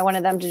and groom. I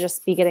wanted them to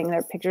just be getting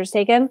their pictures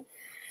taken.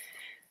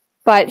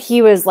 But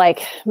he was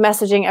like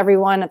messaging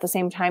everyone at the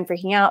same time,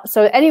 freaking out.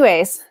 So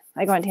anyways,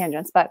 I go on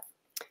tangents, but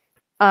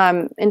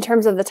in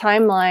terms of the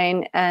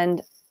timeline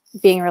and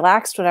being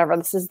relaxed, whatever,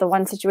 this is the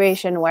one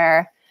situation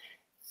where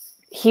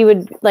he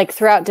would like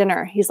throughout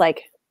dinner, he's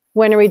like,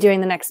 when are we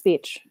doing the next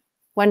speech?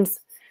 When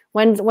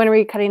are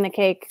we cutting the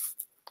cake?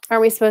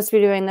 Aren't we supposed to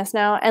be doing this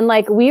now? And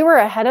like, we were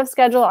ahead of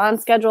schedule, on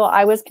schedule.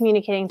 I was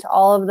communicating to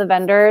all of the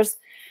vendors.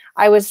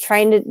 I was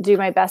trying to do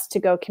my best to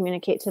go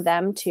communicate to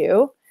them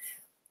too.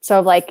 So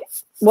like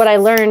what I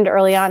learned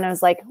early on, I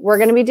was like, we're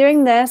going to be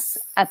doing this.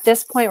 At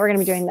this point, we're going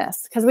to be doing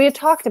this. Because we had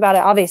talked about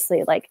it,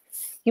 obviously. Like,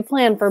 you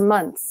planned for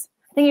months.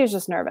 I think he was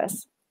just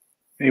nervous.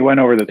 He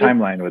went over the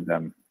timeline with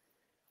them.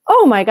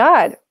 Oh my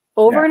God.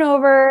 Over and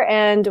over.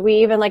 And we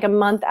even like a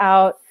month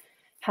out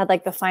had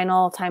like the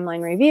final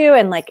timeline review,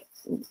 and like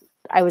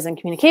I was in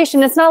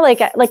communication. It's not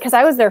like because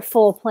I was their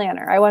full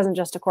planner. I wasn't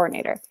just a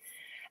coordinator.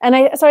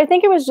 And so I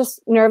think it was just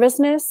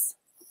nervousness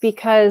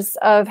because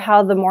of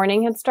how the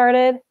morning had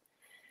started.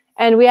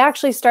 And we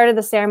actually started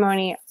the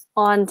ceremony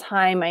on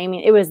time. I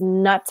mean, it was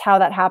nuts how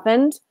that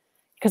happened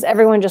because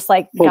everyone just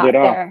like got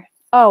there.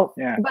 Oh,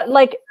 yeah. But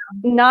like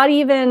not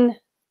even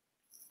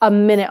a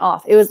minute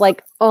off. It was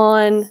like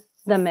on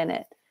the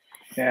minute.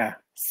 Yeah.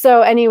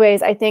 So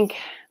anyways, I think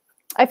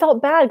I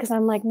felt bad because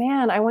I'm like,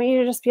 man, I want you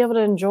to just be able to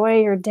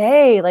enjoy your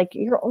day. Like,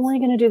 you're only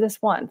going to do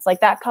this once.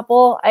 Like that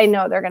couple, I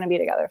know they're going to be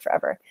together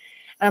forever.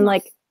 And I'm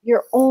like,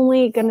 you're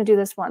only going to do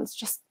this once.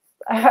 Just,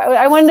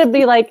 I wanted to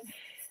be like,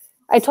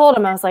 I told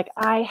him, I was like,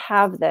 I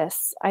have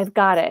this. I've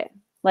got it.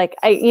 Like,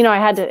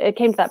 it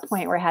came to that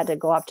point where I had to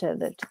go up to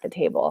the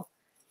table.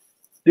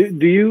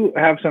 Do you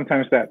have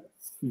sometimes that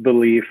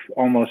belief,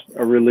 almost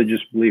a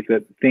religious belief,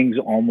 that things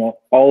almost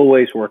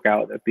always work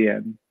out at the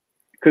end?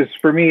 Because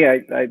for me,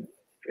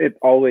 it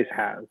always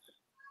has.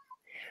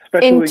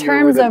 Especially in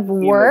terms of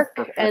work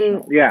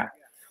and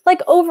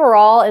like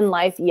overall in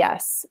life,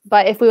 yes.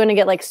 But if we want to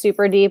get like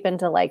super deep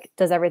into like,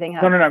 does everything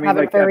have, I mean,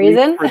 like, for a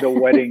reason? For the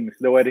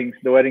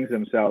weddings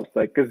themselves,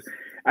 like, because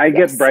I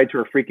get brides who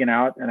are freaking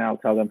out, and I'll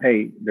tell them,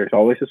 hey, there's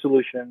always a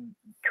solution.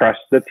 Trust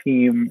the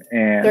team,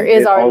 and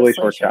it always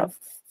works out.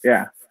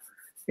 Yeah.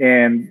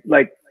 And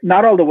like,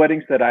 not all the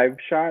weddings that I've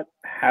shot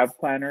have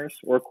planners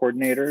or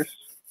coordinators.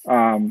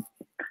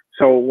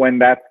 So when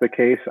that's the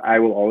case, I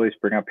will always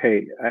bring up,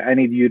 hey, I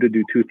need you to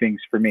do two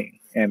things for me,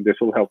 and this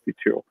will help you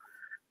too.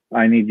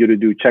 I need you to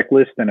do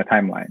checklist and a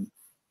timeline.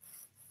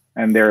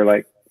 And they're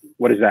like,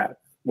 what is that?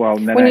 Well,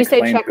 then when you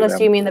say checklist,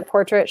 do you mean the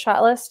portrait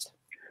shot list?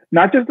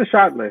 Not just the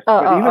shot list,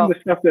 but even the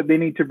stuff that they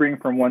need to bring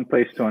from one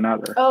place to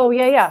another. Oh,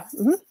 yeah.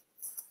 Mm-hmm.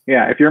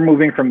 Yeah, if you're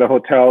moving from the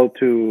hotel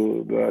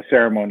to the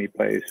ceremony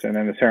place, and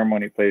then the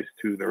ceremony place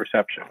to the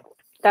reception.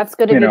 That's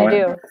good of you to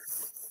do.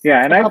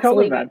 Yeah, and It I helps tell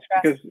them alleviate that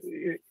stress.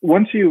 because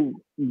once you've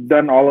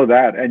done all of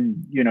that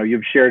and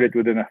you've shared it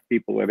with enough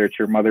people, whether it's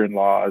your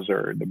mother-in-laws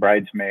or the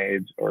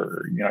bridesmaids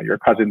or your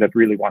cousin that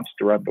really wants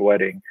to run the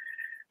wedding,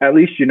 at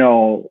least you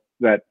know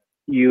that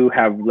you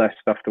have less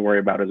stuff to worry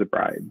about as a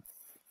bride.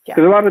 Yeah.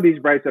 Because a lot of these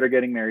brides that are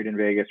getting married in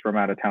Vegas from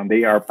out of town,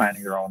 they are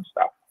planning their own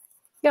stuff.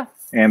 Yeah.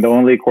 And the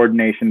only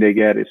coordination they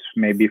get is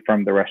maybe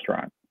from the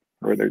restaurant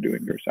where they're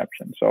doing the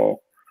reception. So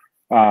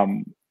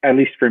at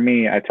least for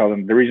me, I tell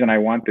them the reason I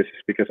want this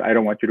is because I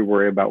don't want you to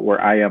worry about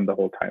where I am the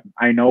whole time.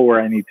 I know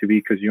where I need to be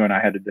because you and I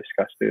had to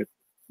discussed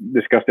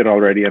it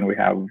already, and we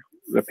have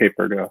the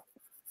paper to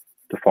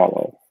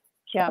follow.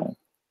 Yeah.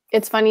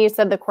 It's funny you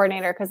said the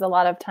coordinator, because a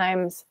lot of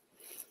times,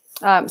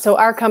 so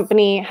our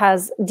company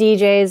has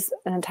DJs,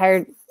 an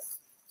entire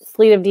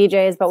fleet of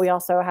DJs, but we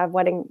also have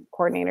wedding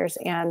coordinators.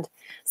 And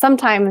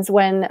sometimes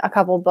when a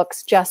couple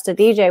books just a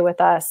DJ with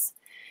us,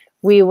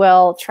 we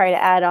will try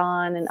to add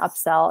on and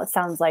upsell. It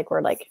sounds like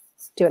we're like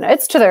doing it.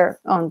 It's to their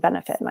own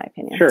benefit, in my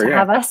opinion, Sure, to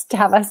have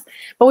us,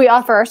 but we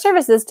offer our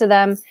services to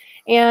them.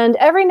 And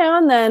every now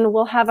and then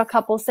we'll have a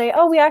couple say,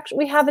 oh,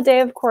 we have a day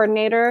of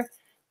coordinator.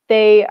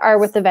 They are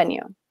with the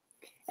venue.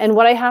 And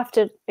what I have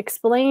to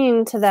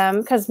explain to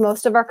them, because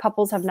most of our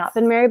couples have not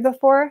been married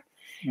before.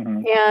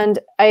 Mm-hmm. And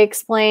I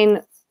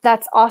explain,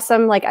 that's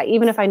awesome. Like,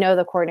 even if I know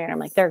the coordinator, I'm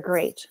like, they're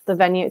great. The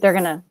venue, they're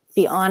going to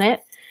be on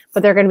it,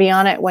 but they're going to be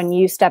on it when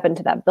you step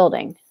into that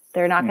building.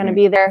 They're not going to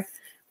be there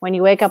when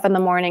you wake up in the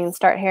morning and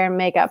start hair and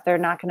makeup. They're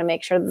not going to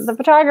make sure that the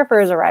photographer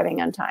is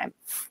arriving on time.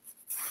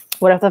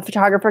 What if the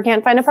photographer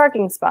can't find a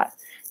parking spot?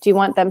 Do you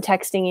want them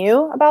texting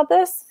you about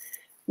this?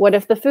 What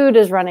if the food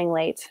is running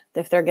late?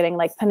 If they're getting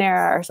like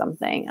Panera or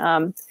something?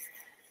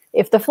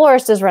 If the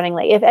florist is running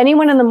late? If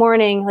anyone in the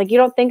morning, like, you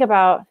don't think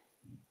about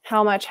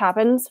how much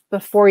happens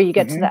before you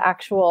get to the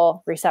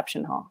actual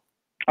reception hall.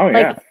 Oh, like,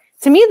 yeah.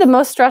 To me, the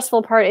most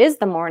stressful part is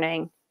the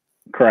morning.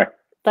 Correct.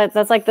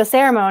 That's like the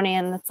ceremony,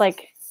 and it's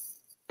like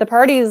the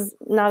party's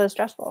not as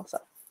stressful. So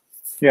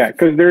yeah,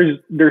 because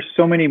there's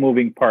so many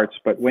moving parts,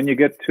 but when you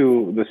get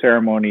to the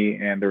ceremony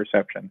and the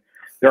reception,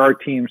 there are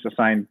teams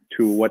assigned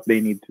to what they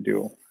need to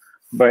do.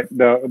 But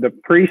the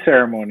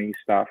pre-ceremony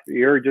stuff,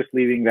 you're just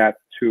leaving that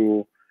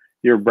to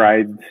your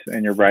brides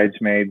and your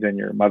bridesmaids and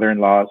your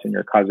mother-in-laws and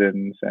your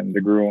cousins and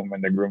the groom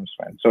and the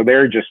groomsmen. So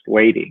they're just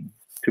waiting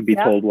to be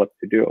told what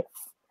to do.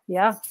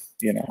 Yeah.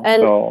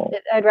 And so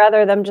I'd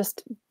rather them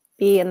just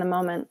be in the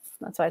moment.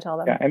 That's what I tell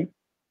them. Yeah,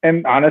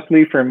 and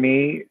honestly, for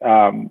me,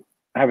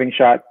 having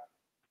shot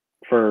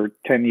for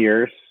 10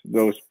 years,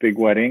 those big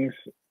weddings,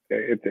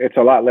 it's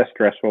a lot less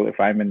stressful if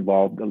I'm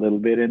involved a little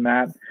bit in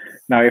that.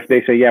 Now, if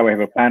they say, yeah, we have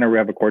a planner, we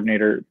have a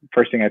coordinator,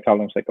 first thing I tell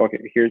them is like,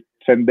 okay, here,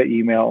 send an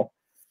email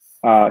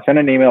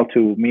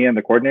to me and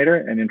the coordinator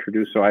and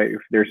introduce. So if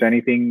there's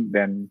anything,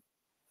 then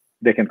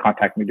they can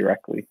contact me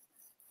directly.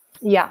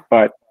 Yeah.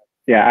 But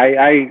yeah,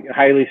 I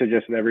highly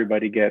suggest that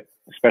everybody get,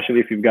 especially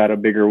if you've got a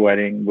bigger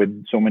wedding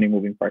with so many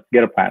moving parts,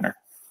 get a planner.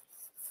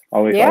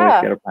 Always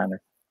get a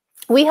planner.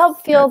 We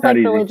help field like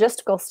the easy.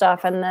 logistical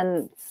stuff, and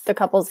then the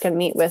couples can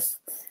meet with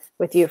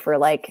you for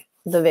like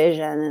the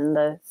vision and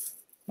the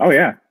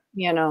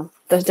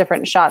those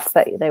different shots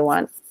that they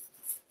want.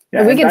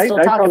 Yeah, and we can still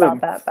talk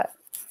about that, but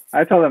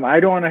I tell them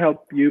I don't want to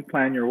help you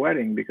plan your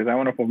wedding because I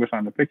want to focus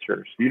on the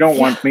pictures. You don't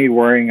want me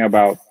worrying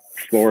about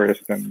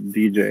florists and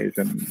DJs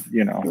and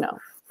no.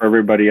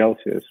 Everybody else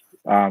is.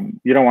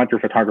 You don't want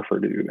your photographer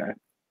to do that.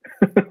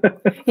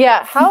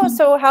 Yeah.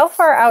 How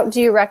far out do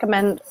you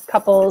recommend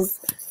couples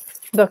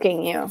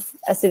booking you?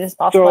 As soon as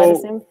possible, I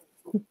assume?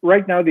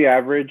 Right now, the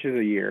average is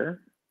a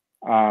year.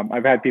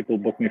 I've had people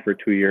book me for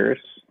 2 years.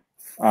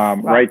 Wow.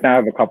 Right now, I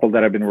have a couple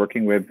that I've been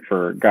working with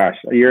for, a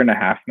year and a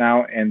half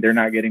now, and they're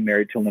not getting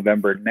married till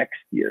November next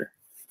year.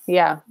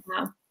 Yeah.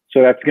 Wow.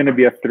 So that's going to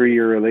be a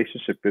 3-year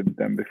relationship with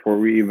them before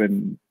we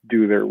even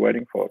do their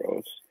wedding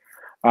photos.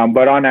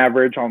 But on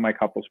average, all my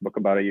couples book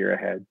about a year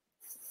ahead.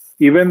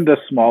 Even the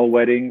small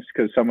weddings,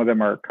 because some of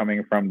them are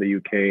coming from the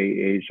UK,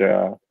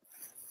 Asia,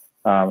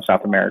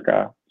 South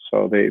America.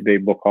 So they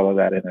book all of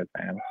that in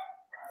advance.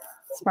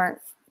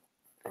 Smart.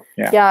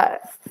 Yeah.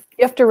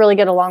 You have to really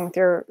get along with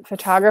your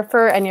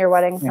photographer and your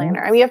wedding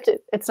planner. I mean,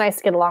 it's nice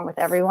to get along with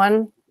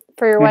everyone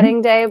for your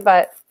wedding day,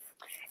 but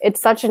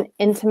it's such an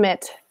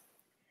intimate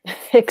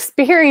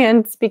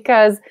experience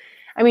because,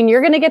 I mean,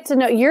 you're going to get to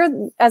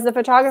know, as the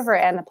photographer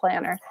and the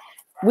planner,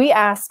 we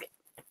ask,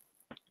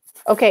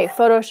 okay,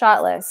 photo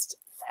shot list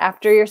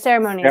after your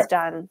ceremony is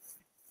done,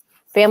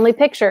 family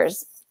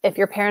pictures. If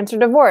your parents are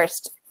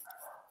divorced,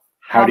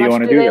 how do you much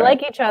want to do they that?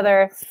 like each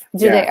other? Are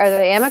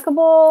they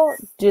amicable?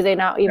 Do they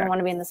not even want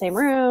to be in the same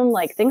room?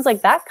 Like things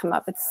like that come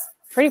up. It's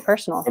pretty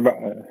personal. About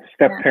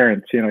step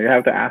parents, you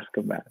have to ask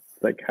them that.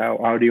 Like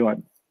how do you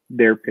want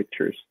their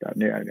pictures done?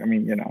 Yeah, I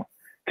mean, it's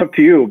up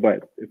to you,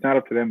 but it's not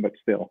up to them. But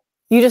still,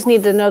 you just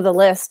need to know the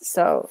list.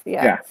 So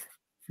yeah.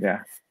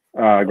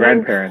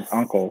 Grandparents,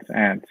 uncles,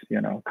 aunts,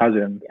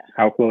 cousins.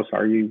 How close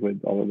are you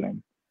with all of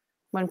them?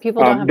 When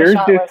people don't have a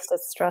shot list,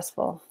 it's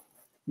stressful.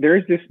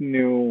 There's this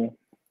new.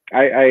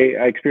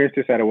 I experienced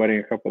this at a wedding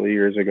a couple of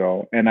years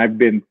ago, and I've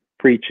been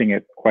preaching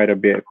it quite a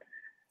bit.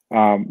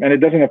 And it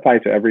doesn't apply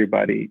to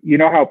everybody. You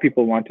know how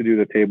people want to do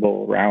the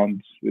table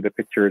rounds with the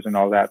pictures and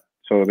all that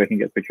so they can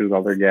get pictures of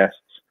all their guests.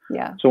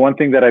 Yeah. So one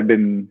thing that I've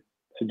been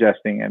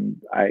suggesting,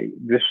 and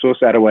this was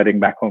at a wedding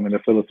back home in the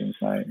Philippines,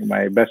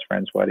 my best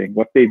friend's wedding.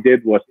 What they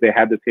did was they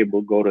had the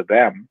table go to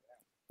them,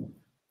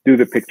 do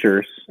the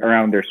pictures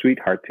around their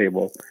sweetheart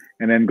table,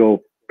 and then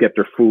go get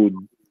their food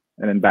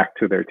and then back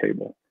to their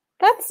table.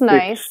 That's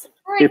nice.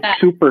 It's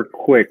super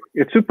quick.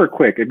 It's super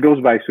quick. It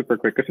goes by super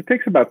quick because it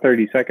takes about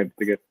 30 seconds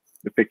to get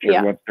the picture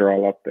once they're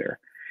all up there.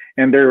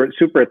 And they're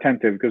super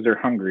attentive because they're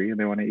hungry and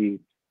they want to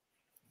eat.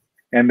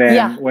 And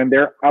then when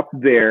they're up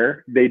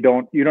there, you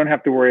don't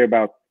have to worry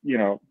about,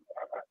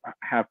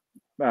 half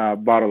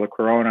bottle of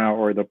Corona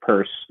or the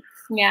purse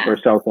or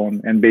cell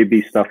phone and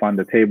baby stuff on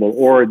the table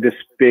or this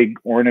big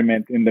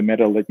ornament in the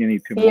middle that you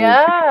need to move to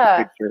get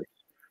the pictures.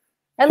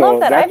 I love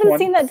that. I haven't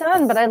seen that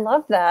done, but I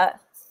love that.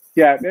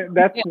 Yeah,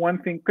 that's one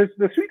thing, because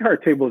the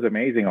sweetheart table is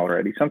amazing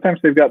already. Sometimes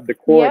they've got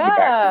decor at the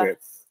back of it.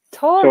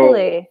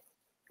 Totally.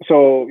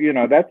 So,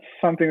 that's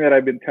something that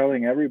I've been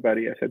telling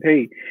everybody. I said,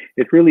 hey,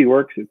 it really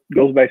works. It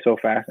goes by so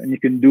fast, and you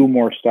can do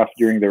more stuff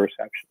during the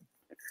reception.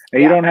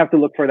 And you don't have to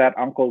look for that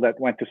uncle that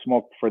went to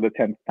smoke for the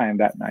 10th time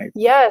that night.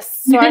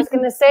 Yes. So I was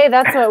going to say,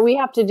 that's what we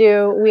have to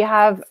do.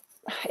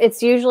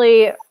 It's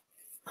usually,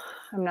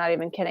 I'm not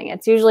even kidding.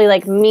 It's usually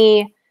like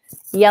me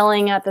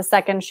yelling at the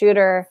second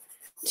shooter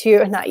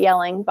not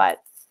yelling,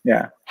 but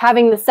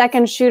having the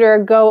second shooter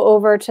go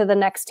over to the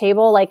next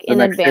table, like in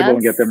advance, table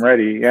and get them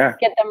ready. Yeah,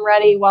 get them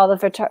ready while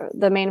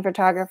the main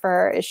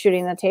photographer is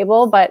shooting the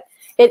table. But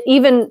it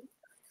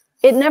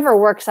never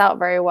works out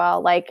very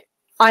well. Like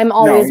I'm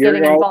always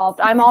getting involved.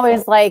 I'm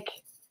always like,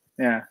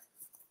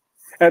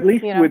 At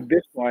least with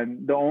this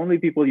one, the only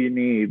people you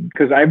need,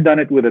 because I've done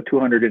it with a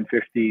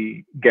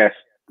 250 guest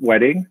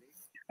wedding.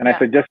 And I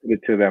suggested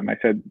it to them. I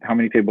said, how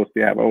many tables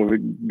do you have? Oh, we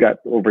got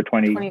over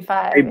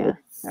 25 tables.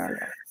 Yeah.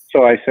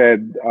 So I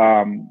said,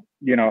 I'm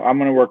going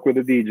to work with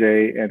a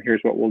DJ, and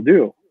here's what we'll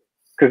do.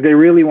 Because they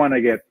really want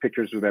to get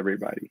pictures with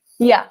everybody.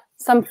 Yeah.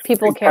 Some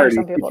people care,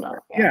 some people don't.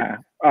 Yeah.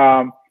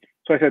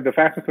 So I said, the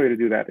fastest way to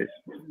do that is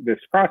this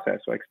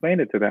process. So I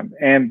explained it to them.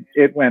 And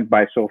it went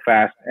by so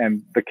fast.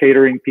 And the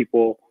catering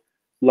people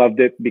loved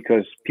it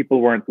because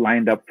people weren't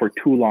lined up for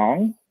too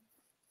long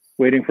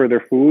waiting for their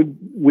food.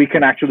 We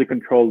can actually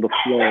control the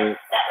flow.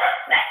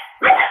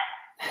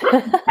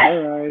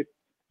 All right,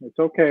 it's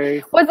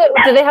okay.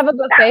 Do they have a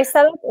buffet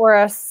setup or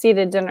a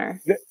seated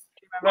dinner?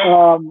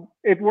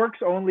 It works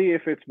only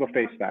if it's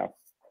buffet style.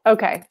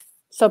 Okay,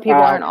 so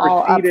people aren't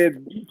all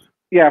seated.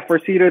 For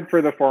seated,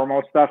 for the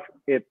formal stuff,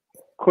 it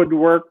could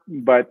work,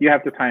 but you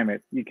have to time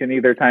it. You can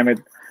either time it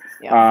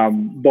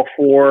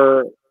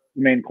before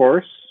main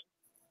course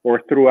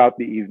or throughout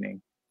the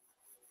evening.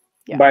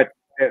 Yeah. But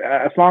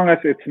as long as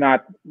it's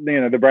not,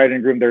 the bride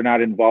and groom, they're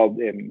not involved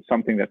in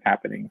something that's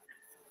happening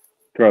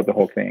throughout the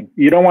whole thing.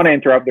 You don't want to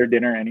interrupt their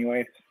dinner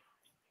anyways.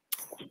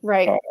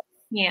 Right.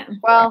 Yeah.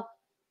 Well,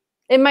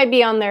 it might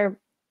be on their,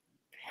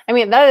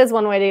 that is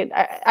one way to,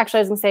 actually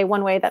I was going to say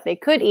one way that they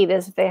could eat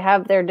is if they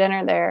have their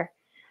dinner there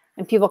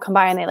and people come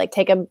by and they like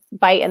take a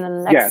bite and then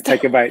the next. Yeah,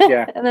 take a bite,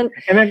 yeah. and then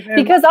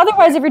because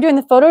otherwise if you're doing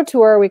the photo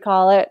tour, we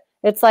call it,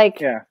 it's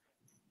like,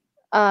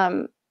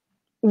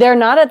 they're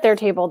not at their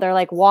table. They're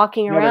like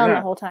walking around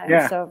the whole time.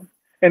 Yeah. So,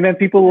 and then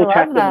people will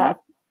chat them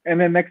up. And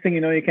then next thing you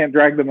know, you can't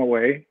drag them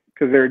away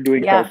because they're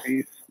doing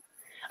selfies.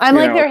 I've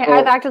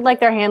acted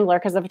like their handler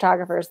because the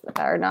photographers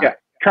are not. Yeah.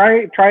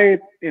 Try it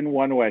in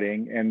one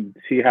wedding and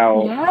see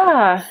how.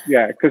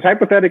 Yeah. Because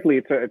hypothetically,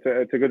 it's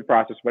a good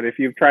process. But if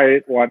you've tried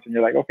it once and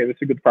you're like, okay, this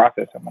is a good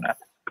process, I'm gonna.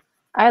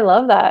 I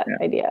love that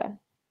idea.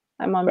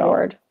 I'm on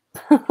board.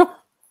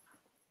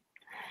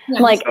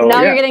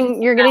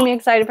 You're getting me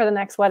excited for the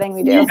next wedding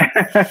we do.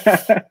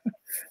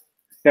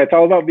 It's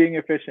all about being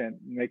efficient,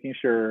 making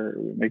sure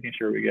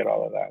we get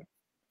all of that.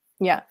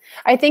 Yeah.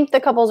 I think the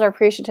couples are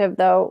appreciative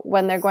though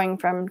when they're going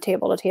from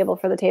table to table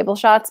for the table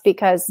shots,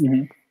 because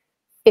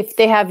if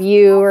they have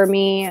you or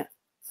me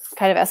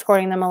kind of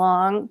escorting them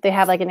along, they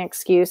have like an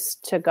excuse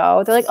to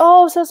go. They're like,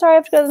 oh, so sorry, I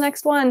have to go to the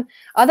next one.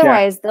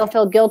 Otherwise they'll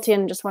feel guilty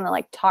and just want to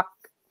like talk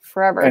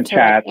forever and to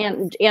chat.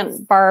 Like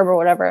Aunt Barb or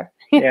whatever.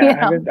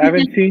 Yeah, I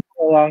haven't seen you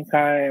in a long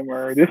time,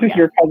 or this is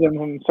your cousin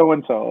from so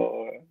and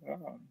so.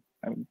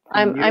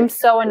 I'm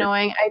so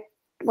annoying.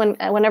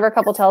 Whenever a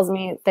couple tells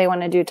me they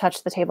want to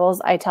touch the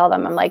tables, I tell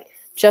them, I'm like,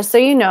 just so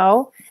you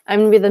know, I'm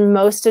gonna be the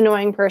most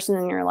annoying person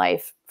in your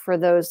life for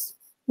those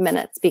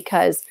minutes,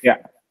 because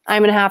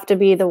I'm gonna have to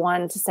be the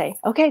one to say,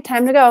 okay,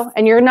 time to go,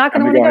 and you're not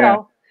gonna want to go.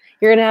 Yeah.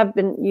 You're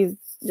gonna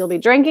you'll be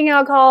drinking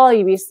alcohol,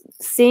 you'll be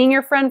seeing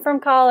your friend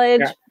from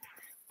college,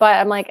 but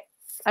I'm like,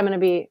 I'm going to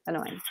be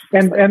annoying.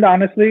 And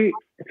honestly,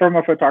 from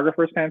a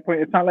photographer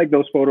standpoint, it's not like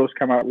those photos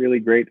come out really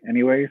great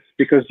anyways,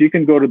 because you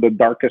can go to the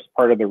darkest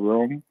part of the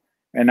room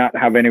and not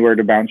have anywhere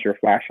to bounce your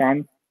flash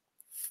on.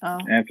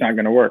 And it's not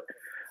going to work.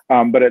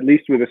 But at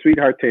least with a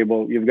sweetheart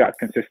table, you've got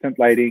consistent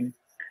lighting.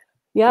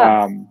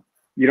 Yeah.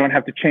 You don't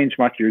have to change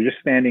much. You're just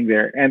standing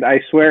there. And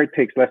I swear it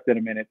takes less than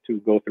a minute to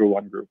go through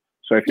one group.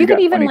 So if You could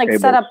got even 20 like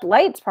tables, set up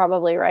lights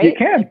probably, right? You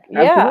can,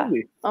 Like, yeah.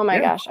 absolutely. Oh my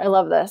Yeah. gosh, I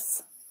love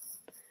this.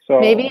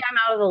 So Maybe I'm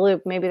out of the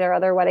loop. Maybe there are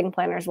other wedding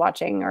planners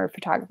watching or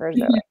photographers.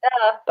 They're like,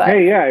 duh. But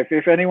hey, yeah,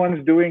 if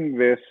anyone's doing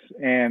this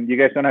and you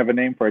guys don't have a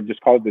name for it,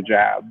 just call it the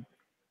jab.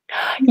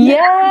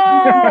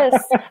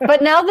 yes.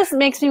 But now this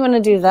makes me want to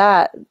do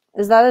that.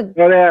 Is that a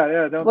Oh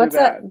yeah, don't what's do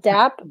that. that?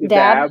 Dab? The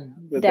Dab?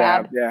 the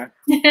Dab. yeah.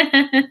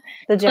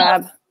 The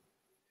jab.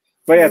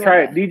 But yeah, I love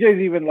try it. it. DJs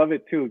even love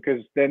it too,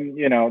 because then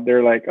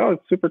they're like, oh,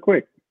 it's super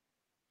quick.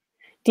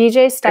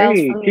 DJ Styles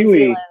Hey, from New Kiwi.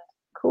 Zealand. Yeah,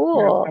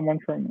 Cool. someone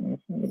from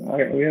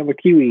okay, we have a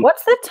Kiwi.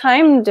 What's the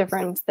time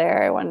difference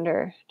there, I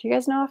wonder? Do you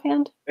guys know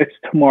offhand? It's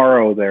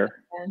tomorrow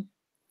there.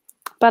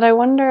 But I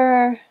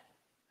wonder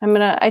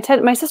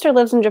my sister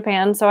lives in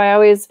Japan, so I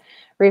always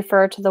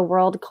refer to the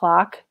world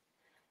clock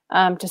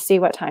to see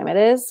what time it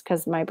is,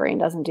 because my brain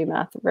doesn't do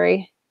math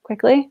very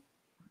quickly.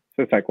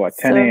 So it's like what,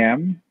 10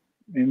 a.m.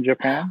 in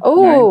Japan?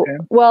 Oh, 9,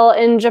 10? well,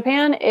 in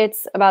Japan,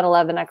 it's about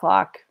 11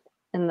 o'clock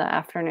in the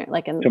afternoon,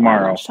 like in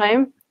Tomorrow.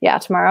 lunchtime. Yeah,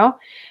 tomorrow.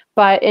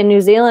 But in New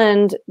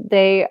Zealand,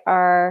 they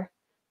are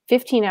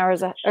 15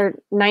 hours or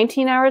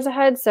 19 hours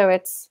ahead. So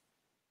it's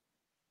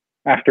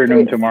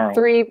Afternoon tomorrow.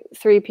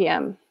 3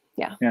 p.m.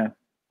 Yeah.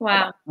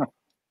 Wow.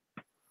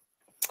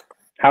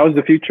 How's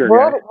the future,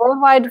 guys?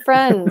 Worldwide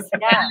friends.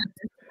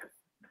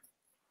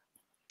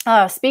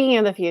 Yeah. Speaking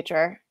of the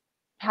future,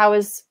 how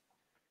is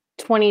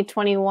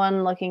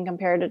 2021 looking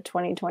compared to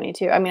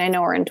 2022? I mean, I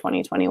know we're in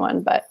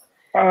 2021, but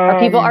are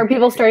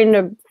people starting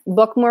to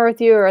book more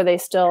with you, or are they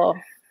still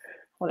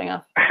holding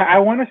off? I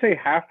want to say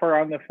half are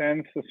on the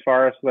fence as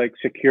far as like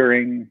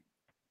securing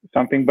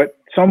something, but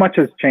so much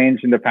has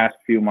changed in the past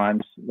few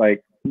months.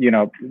 Like,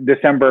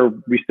 December,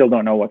 we still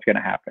don't know what's going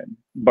to happen.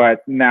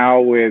 But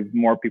now with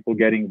more people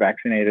getting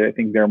vaccinated, I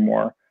think they're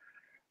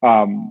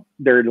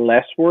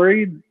less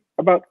worried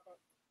about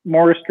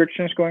more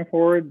restrictions going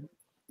forward,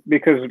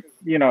 because,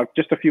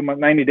 just a few months,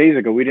 90 days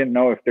ago, we didn't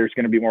know if there's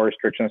going to be more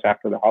restrictions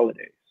after the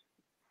holidays.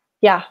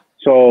 Yeah.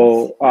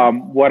 So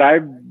what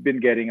I've been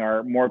getting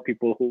are more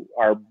people who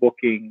are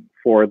booking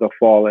for the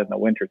fall and the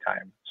winter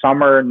time.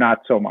 Summer,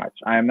 not so much.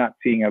 I am not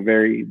seeing a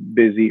very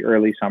busy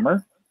early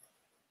summer.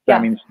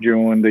 That means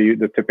June,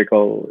 the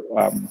typical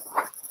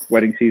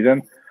wedding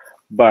season.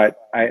 But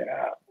I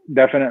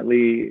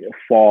definitely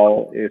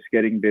fall is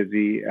getting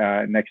busy.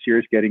 Next year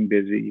is getting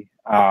busy.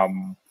 I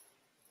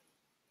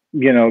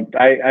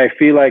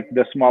feel like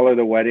the smaller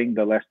the wedding,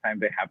 the less time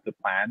they have to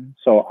plan.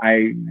 So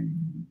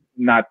I'm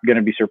not going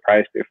to be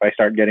surprised if I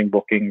start getting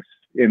bookings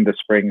in the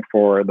spring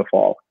for the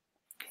fall.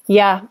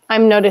 Yeah,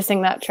 I'm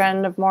noticing that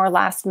trend of more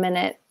last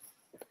minute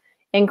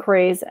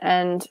inquiries.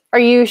 And are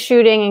you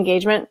shooting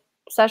engagement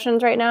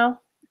sessions right now?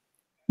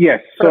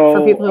 Yes.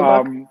 For people who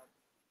book?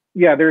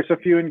 Yeah, there's a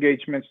few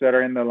engagements that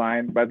are in the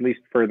line, but at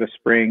least for the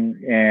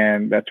spring,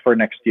 and that's for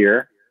next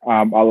year.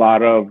 A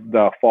lot of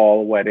the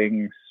fall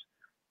weddings,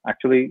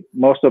 actually,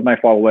 most of my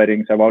fall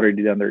weddings, I've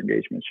already done their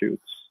engagement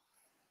shoots.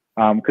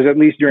 Because at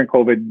least during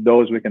COVID,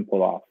 those we can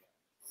pull off.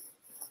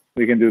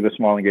 We can do the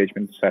small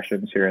engagement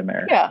sessions here and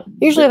there. Yeah,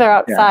 usually they're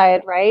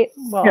outside, right?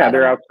 Well, yeah,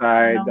 they're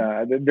outside.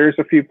 There's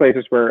a few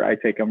places where I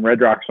take them.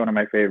 Red Rock's one of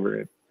my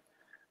favorites.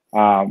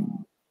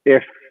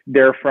 If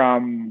they're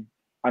from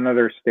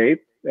another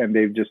state and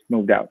they've just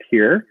moved out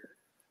here,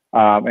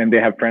 and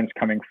they have friends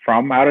coming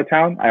from out of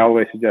town, I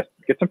always suggest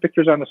get some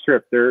pictures on the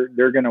strip.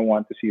 They're gonna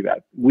want to see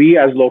that. We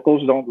as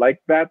locals don't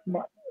like that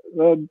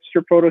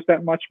strip photos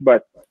that much,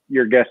 but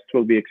your guests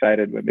will be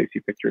excited when they see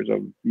pictures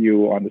of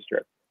you on the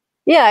strip.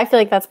 Yeah, I feel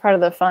like that's part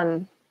of the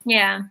fun.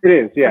 Yeah, it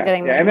is. Yeah,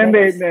 and then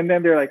photos.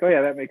 they're like, oh yeah,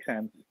 that makes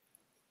sense.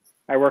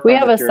 We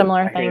have a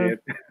similar thing.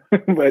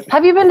 But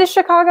have you been to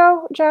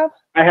Chicago, Jab?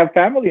 I have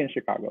family in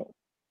Chicago.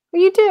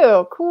 You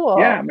do? Cool.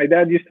 Yeah, my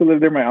dad used to live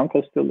there. My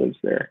uncle still lives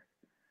there.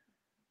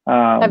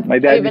 My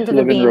dad used to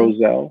live in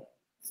Roselle.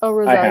 Oh,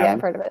 Roselle, yeah,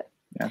 I've heard of it.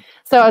 Yeah.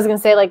 So I was going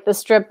to say, like, the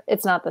strip,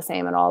 it's not the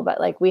same at all, but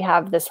like we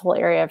have this whole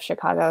area of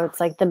Chicago. It's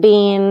like the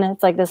Bean.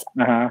 It's like this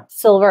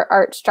silver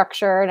art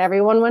structure, and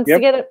everyone wants to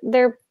get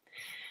their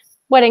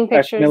wedding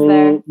pictures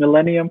there.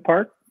 Millennium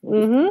Park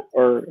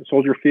or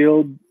Soldier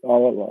Field,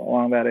 all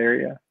along that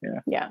area. Yeah.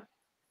 Yeah.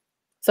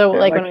 So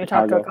like when we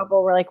talk to a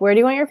couple, we're like, where do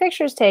you want your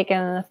pictures taken?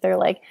 And if they're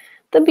like,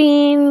 the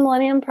Bean,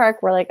 Millennium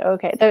Park, we're like,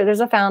 okay,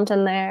 there's a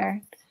fountain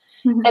there.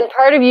 Mm-hmm. And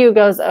part of you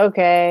goes,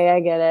 okay, I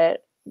get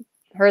it.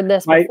 Heard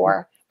this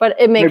before. But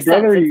it makes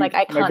sense. It's like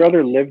iconic. My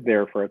brother lived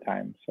there for a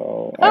time,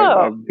 so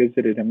I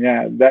visited him.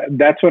 Yeah,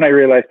 that's when I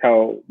realized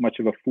how much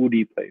of a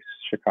foodie place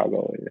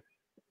Chicago is.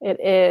 It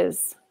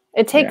is.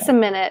 It takes a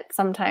minute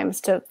sometimes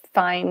to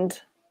find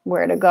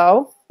where to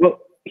go. Well,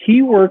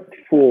 he worked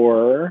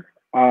for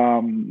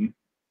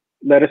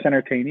Let Us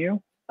Entertain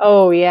You.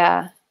 Oh,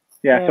 yeah.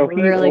 Yeah, so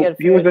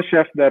he was a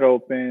chef that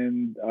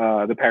opened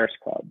the Paris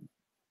Club.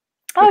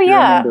 Oh,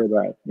 yeah.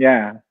 Remember that?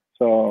 Yeah.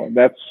 So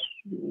that's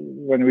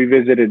when we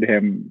visited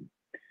him.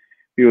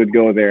 We would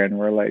go there and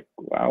we're like,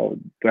 wow,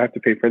 do I have to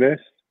pay for this?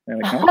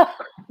 And like,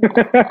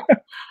 no.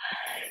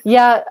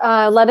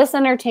 Yeah, Let Us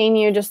Entertain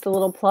You, just a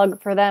little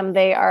plug for them.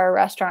 They are a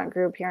restaurant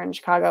group here in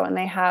Chicago, and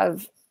they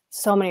have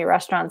so many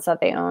restaurants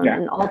that they own Yeah.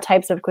 and all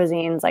types of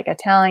cuisines, like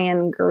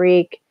Italian,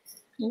 Greek,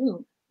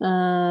 Ooh.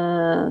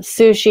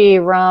 sushi,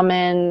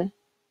 ramen.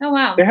 Oh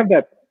wow. They have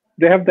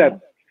that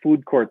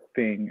food court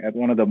thing at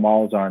one of the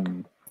malls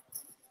on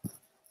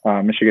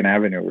Michigan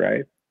Avenue,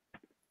 right?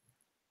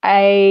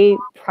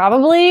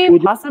 Possibly,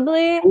 Food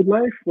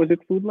Life? Was it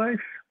Food Life?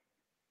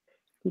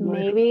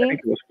 maybe. I think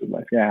it was Food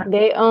Life. Yeah.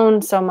 They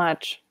own so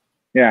much.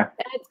 Yeah.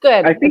 And it's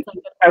good. I think It's like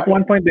good at quality.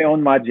 one point they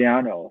owned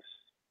Maggiano's,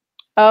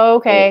 Oh,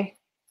 okay.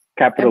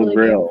 Capital believe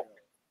Grill.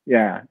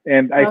 Yeah.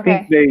 And I Okay.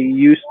 think they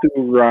used to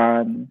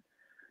run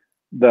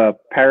the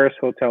Paris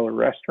Hotel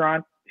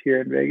restaurant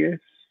here in Vegas.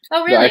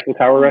 Oh The really? Eiffel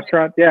Tower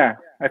restaurant. Yeah.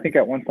 I think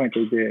at one point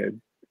they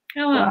did.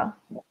 Oh wow.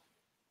 Wow.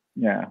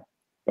 Yeah.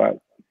 But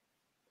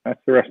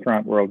that's the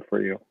restaurant world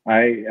for you.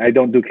 I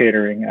don't do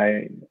catering.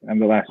 I'm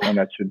the last one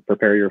that should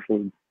prepare your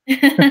food.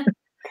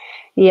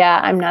 Yeah,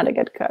 I'm not a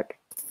good cook.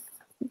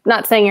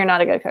 Not saying you're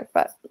not a good cook,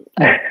 but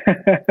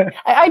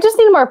I just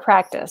need more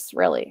practice,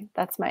 really.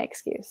 That's my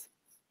excuse.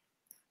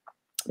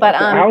 But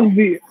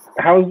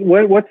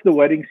what's the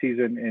wedding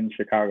season in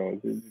Chicago?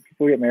 Do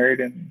people get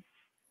married in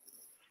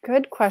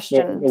good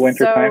question. the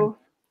winter time?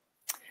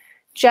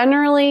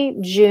 Generally,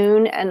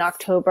 June and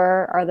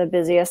October are the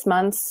busiest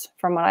months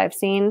from what I've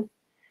seen.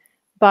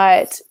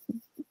 But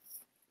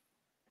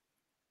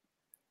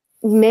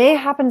May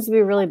happens to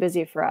be really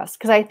busy for us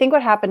because I think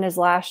what happened is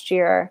last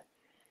year,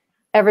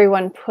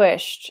 everyone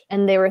pushed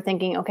and they were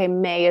thinking, okay,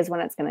 May is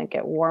when it's going to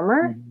get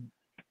warmer. Mm-hmm.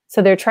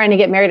 So they're trying to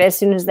get married as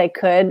soon as they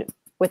could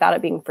without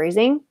it being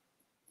freezing.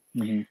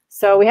 Mm-hmm.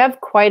 So we have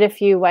quite a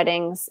few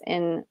weddings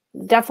in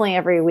definitely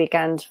every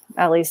weekend,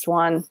 at least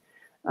one.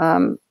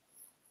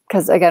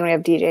 Because again, we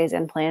have DJs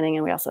and planning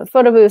and we also have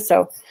photo booths.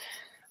 So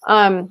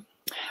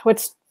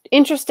what's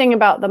interesting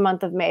about the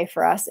month of May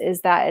for us is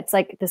that it's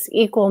like this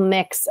equal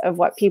mix of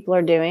what people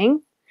are doing.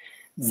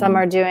 Mm-hmm. Some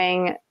are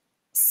doing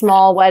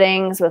small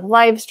weddings with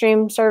live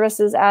stream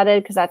services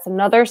added because that's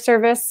another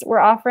service we're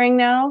offering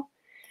now.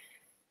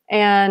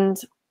 And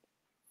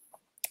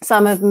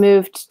some have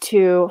moved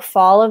to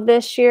fall of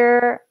this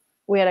year.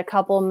 We had a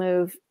couple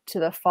move to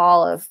the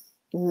fall of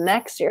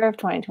next year of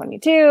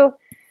 2022.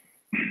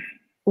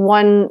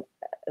 One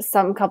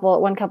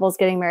couple is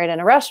getting married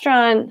in a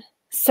restaurant.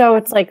 So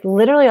it's like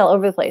literally all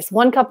over the place.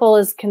 One couple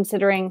is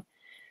considering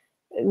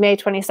May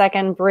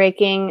 22nd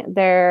breaking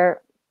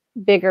their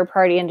bigger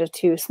party into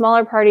 2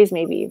 smaller parties,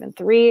 maybe even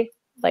 3,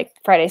 like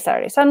Friday,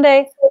 Saturday,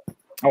 Sunday.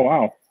 Oh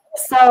wow!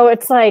 So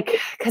it's like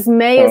because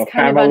May is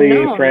kind family, of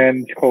unknown.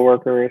 friends,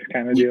 coworkers,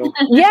 kind of deal.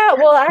 Yeah,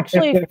 well,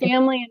 actually,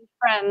 family and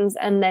friends,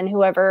 and then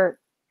whoever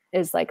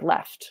is like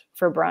left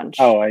for brunch.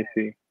 Oh, I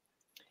see.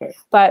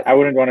 But I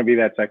wouldn't want to be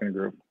that second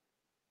group.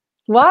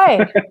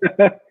 why?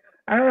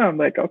 I don't know. I'm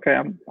like, okay,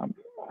 I'm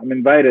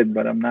invited,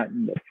 but I'm not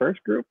in the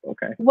first group.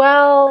 Okay.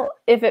 Well,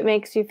 if it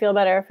makes you feel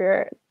better if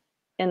you're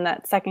in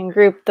that second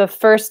group, the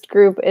first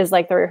group is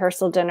like the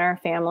rehearsal dinner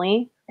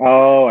family.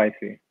 Oh, I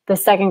see. The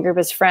second group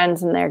is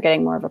friends, and they're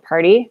getting more of a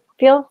party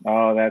feel.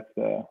 Oh, that's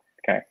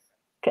okay.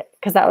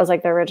 Because that was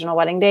like the original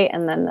wedding date,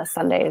 and then the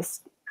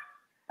Sunday's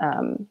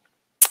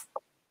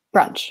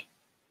brunch.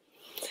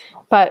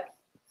 But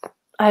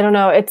I don't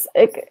know. I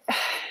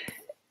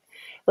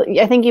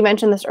think you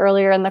mentioned this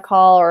earlier in the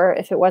call, or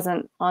if it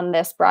wasn't on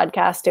this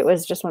broadcast, it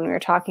was just when we were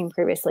talking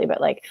previously,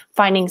 but like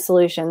finding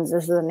solutions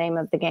is the name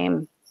of the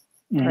game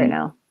right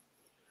now.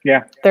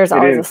 Yeah. There's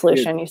always a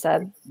solution, you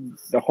said.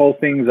 The whole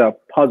thing's a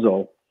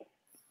puzzle.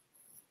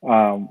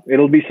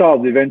 It'll be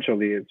solved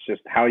eventually. It's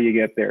just how you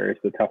get there is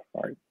the tough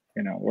part.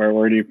 You know,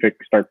 where do you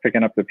start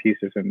picking up the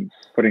pieces and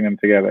putting them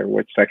together?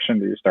 Which section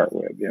do you start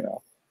with, you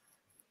know?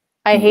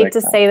 I hate like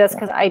to say this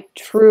because I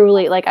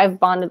truly, like, I've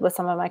bonded with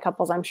some of my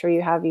couples. I'm sure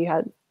you have. You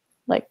had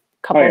like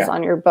couples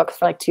on your books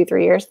for like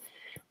 2-3 years.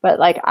 But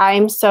like,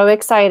 I'm so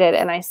excited,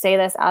 and I say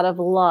this out of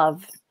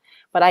love,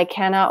 but I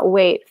cannot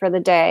wait for the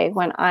day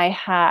when I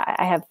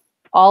have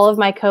all of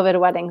my COVID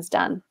weddings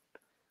done.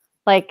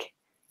 Like,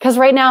 because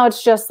right now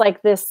it's just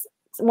like this.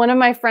 One of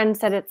my friends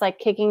said it's like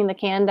kicking the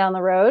can down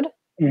the road.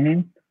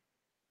 Mm-hmm.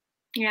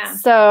 Yeah.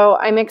 So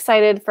I'm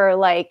excited for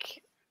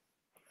like,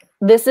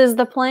 this is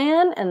the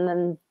plan, and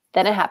then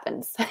it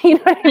happens. You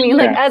know what I mean?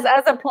 Like as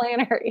a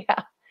planner,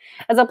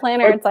 as a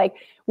planner, it's like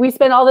we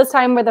spend all this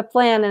time with a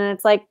plan, and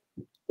it's like,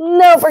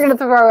 no, we're gonna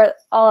throw it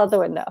all out the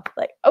window.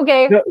 Like,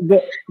 okay.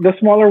 The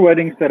smaller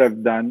weddings that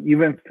I've done,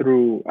 even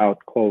throughout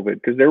COVID,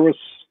 because there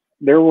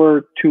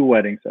were 2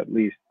 weddings at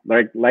least,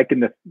 like in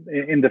the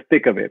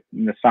thick of it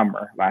in the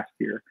summer last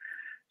year.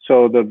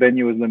 So the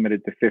venue was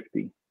limited to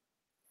 50.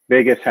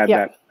 Vegas had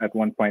that at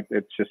one point.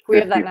 It's just 50 we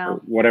have that now.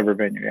 For whatever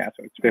venue. Yeah,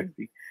 so it's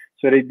 50.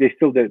 So they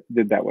still did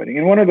that wedding.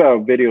 In one of the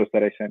videos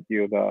that I sent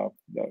you, the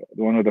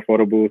one with the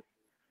photo booth,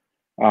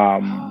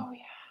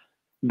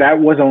 that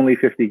was only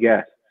 50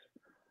 guests.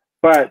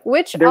 But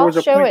I'll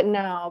show it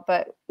now.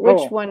 But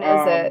which one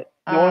is it?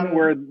 The one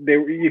where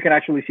you can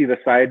actually see the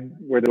side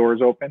where the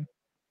doors open.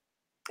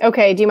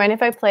 Okay. Do you mind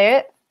if I play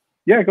it?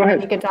 Yeah, go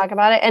ahead. You can talk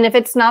about it. And if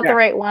it's not the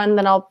right one,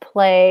 then I'll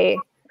play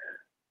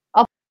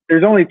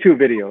there's only 2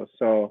 videos.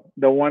 So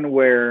the one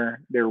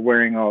where they're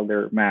wearing all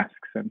their masks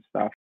and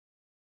stuff.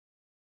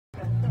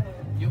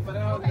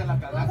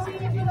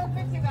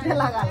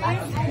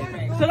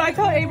 Should I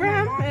call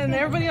Abraham and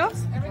everybody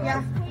else?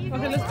 Yeah.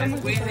 Okay, let's do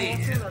it.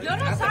 Yo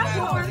no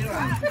salgo.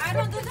 I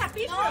don't do that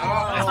picture.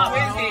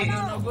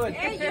 No good.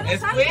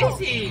 Es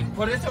Squeezy.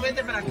 Por eso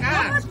vente para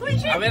acá.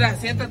 A ver,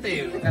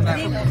 siéntate.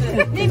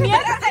 Ni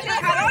mierda te le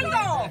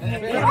Geraldo.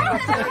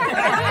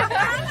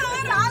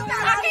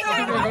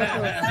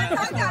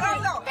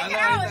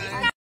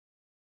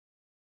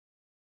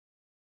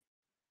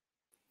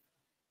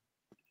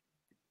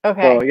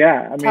 Okay. So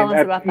yeah, I Tell mean,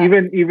 us about that.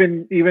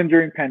 even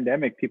during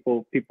pandemic,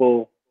 people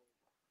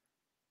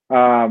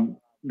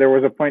there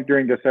was a point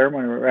during the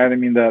ceremony, I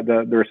mean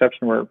the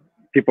reception, where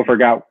people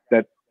forgot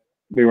that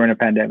we were in a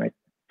pandemic.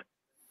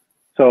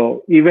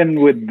 So even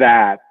with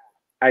that,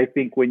 I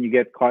think when you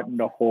get caught in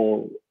the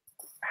whole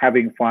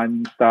having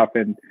fun stuff,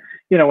 and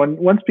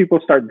once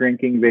people start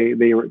drinking,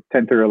 they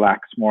tend to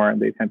relax more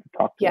and they tend to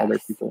talk to other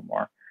people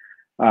more.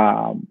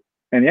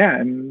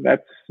 And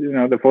that's,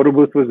 the photo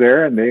booth was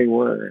there and they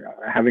were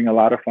having a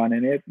lot of fun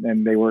in it,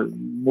 and they were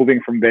moving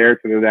from there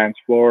to the dance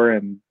floor,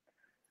 and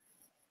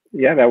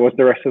yeah, that was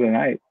the rest of the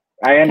night.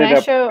 I ended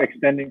up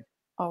extending.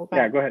 Oh,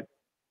 yeah, go ahead.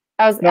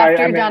 After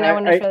you're done, I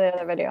want to show the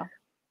other video.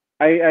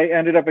 I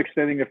ended up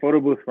extending the photo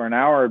booth for an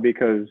hour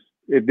because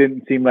it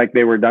didn't seem like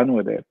they were done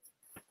with it.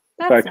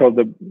 So I told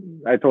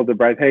the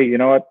bride, hey, you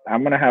know what?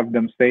 I'm gonna have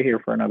them stay here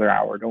for another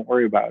hour. Don't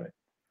worry about it.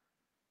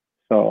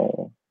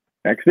 So,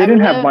 because they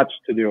didn't have much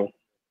to do.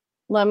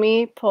 Let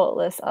me pull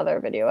this other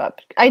video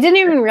up. I didn't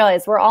even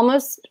realize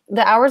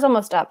the hour's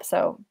almost up,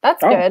 so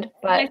that's good.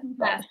 But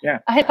yeah,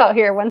 I thought,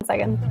 here, 1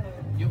 second.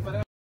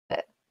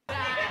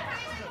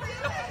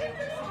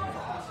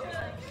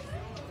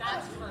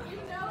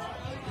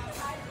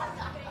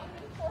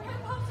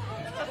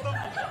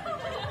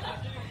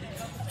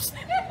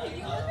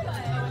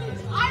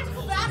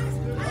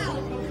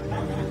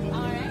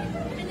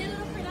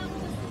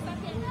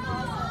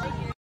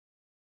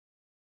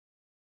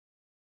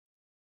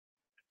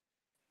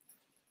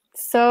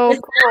 So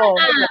cool.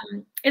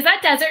 Is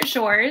that Desert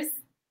Shores?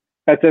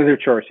 That's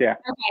Desert Shores, yeah.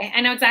 Okay, I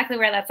know exactly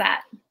where that's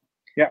at.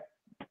 Yeah.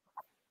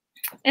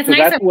 It's so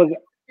nice.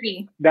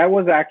 That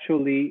was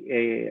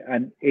actually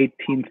an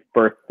 18th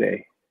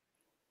birthday.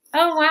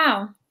 Oh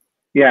wow.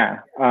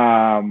 Yeah.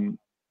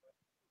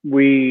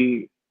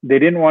 They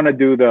didn't want to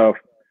do that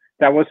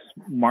was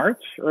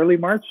early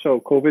March,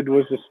 so COVID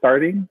was just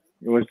starting.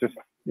 It was just,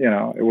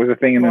 it was a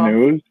thing in the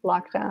news.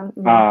 Lockdown.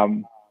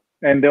 Mm-hmm.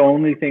 And the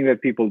only thing that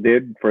people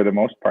did, for the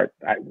most part,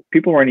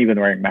 people weren't even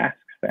wearing masks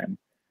then,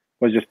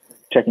 was just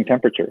checking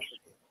temperatures.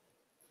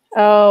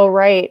 Oh,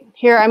 right.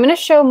 Here, I'm going to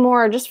show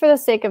more just for the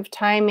sake of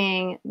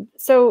timing.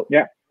 So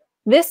yeah,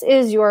 this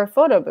is your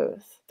photo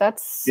booth.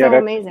 That's so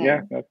amazing.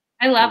 Yeah,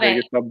 I love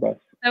it. Bus.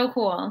 So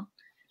cool.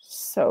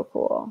 So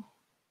cool.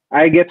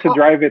 I get to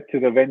drive it to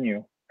the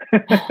venue.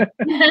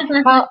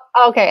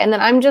 Okay, and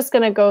then I'm just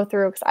going to go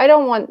through, because I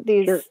don't want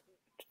these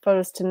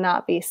photos to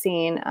not be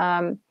seen.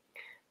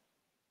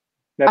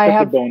 That's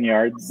at the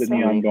Boneyard, the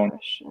Neon Bone.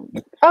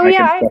 Oh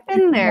yeah, I've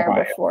been there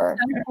before.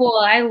 So cool.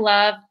 I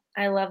love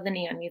the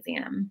Neon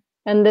Museum.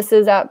 And this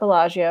is at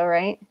Bellagio,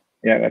 right?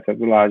 Yeah, that's at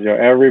Bellagio.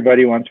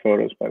 Everybody wants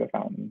photos by the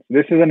fountains.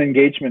 This is an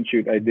engagement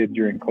shoot I did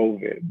during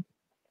COVID.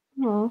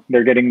 Oh.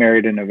 They're getting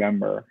married in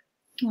November.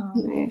 Oh,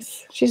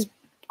 nice. She's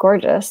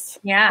gorgeous.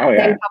 Yeah. Oh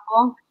yeah. Same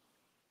couple.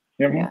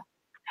 Mm-hmm. Yeah.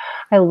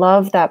 I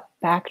love that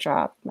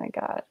backdrop. My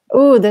God.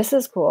 Ooh, this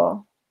is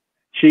cool.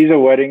 She's a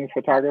wedding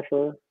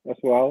photographer as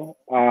well.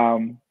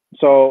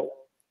 So,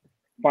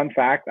 fun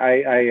fact: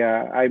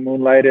 I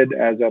moonlighted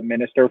as a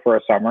minister for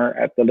a summer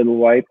at the Little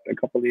White a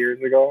couple of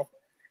years ago,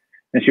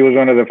 and she was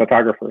one of the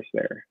photographers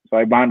there. So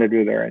I bonded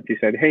with her, and she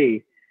said,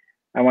 "Hey,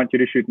 I want you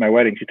to shoot my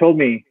wedding." She told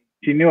me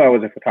she knew I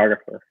was a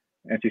photographer,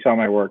 and she saw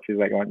my work. She's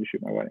like, "I want you to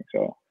shoot my wedding."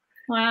 So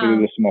wow, we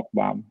did the smoke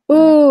bomb.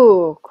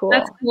 Ooh, cool.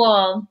 That's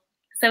cool.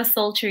 So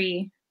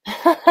sultry.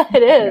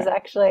 It is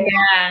actually.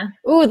 Yeah.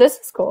 Ooh, this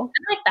is cool.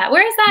 I like that.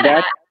 Where is that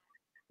at?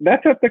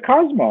 That's at the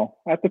Cosmo,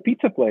 at the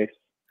pizza place.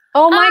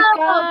 Oh my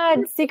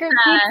God, Secret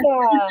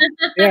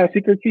Pizza. Yeah,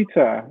 Secret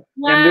Pizza.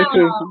 Wow. And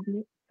this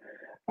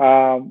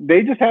is,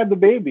 they just had the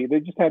baby. They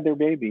just had their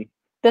baby.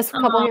 This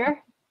couple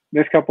here?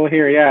 This couple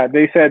here, yeah.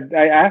 They said,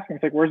 I asked them,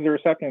 like, where's the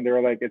reception? They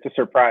were like, it's a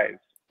surprise.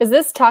 Is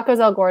this Tacos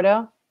El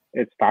Gordo?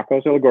 It's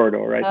Tacos El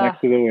Gordo, right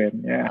next to the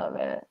Wynn. Yeah. Love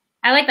it.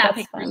 I like that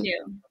That's picture fun.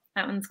 too.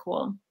 That one's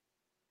cool.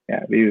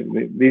 Yeah,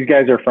 these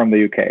guys are from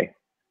the UK.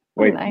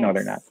 Wait, nice. no,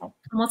 they're not.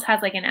 Almost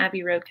has like an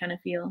Abbey Road kind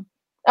of feel.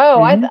 Oh,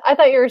 Mhm. I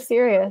thought you were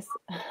serious.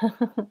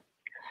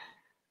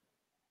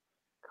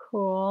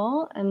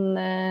 Cool. And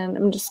then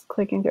I'm just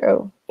clicking through.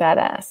 Oh,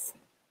 badass.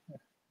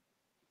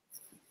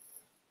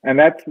 And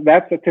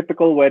that's a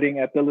typical wedding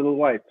at the Little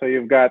White. So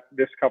you've got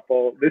this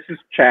couple. This is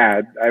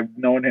Chad. I've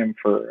known him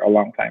for a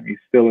long time. He's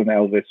still an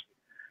Elvis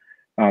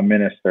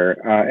minister.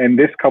 And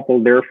this couple,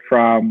 they're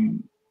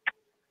from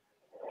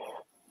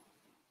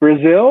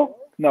Brazil?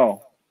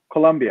 No,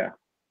 Colombia.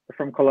 They're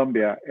from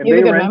Colombia. And You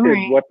have they a good rented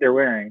memory. what they're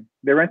wearing.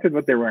 They rented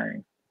what they're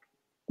wearing.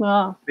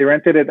 Wow. They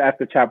rented it at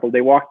the chapel. They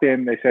walked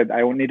in. They said,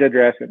 "I will need a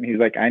dress," and he's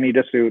like, "I need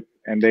a suit."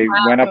 And they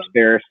went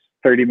upstairs,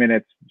 30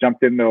 minutes,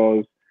 jumped in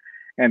those,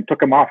 and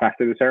took them off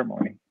after the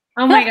ceremony.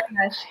 Oh my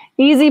gosh.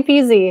 Easy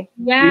peasy.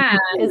 Yeah.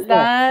 Is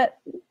that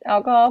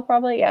alcohol?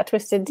 Probably. Yeah.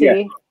 Twisted tea. Yeah,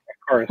 of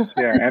course.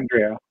 Yeah,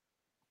 Andrea.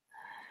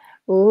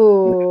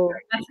 Ooh,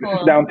 That's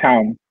cool.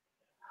 Downtown.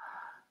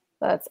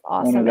 that's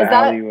One of awesome. the Is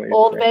that alleyways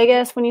Old there.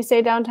 Vegas when you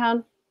say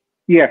downtown?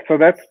 Yeah, so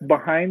that's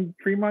behind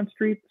Fremont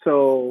Street.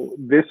 So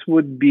this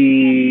would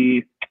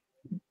be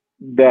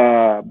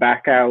the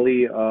back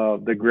alley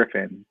of the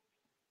Griffin.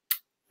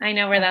 I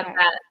know where that's Okay.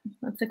 at.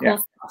 That's a cool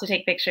spot to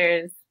take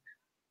pictures.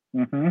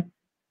 Mm-hmm.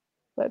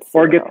 Let's see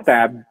Or what get else.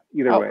 stabbed.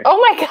 Either way. Oh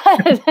my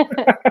god.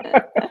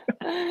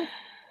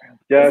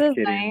 Just This is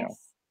kidding. No. nice.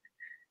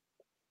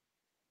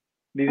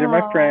 These are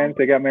my Aw. friends.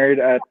 They got married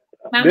at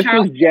Mount this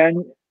Charles.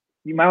 was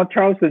Mount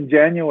Charleston,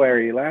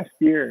 January last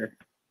year.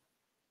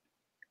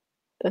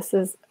 This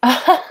is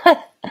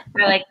I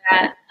like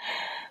that.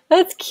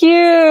 that's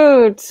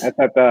cute. That's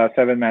at the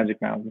Seven Magic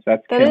Mountains.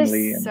 That's That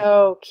Kinley. is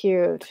so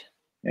cute.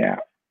 Yeah.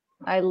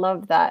 I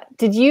love that.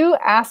 Did you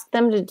ask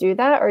them to do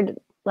that, or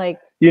like?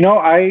 You know,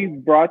 I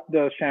brought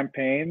the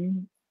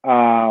champagne,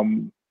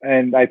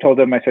 and I told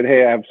them, I said,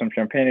 "Hey, I have some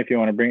champagne if you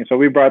want to bring it." So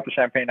we brought the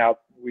champagne out.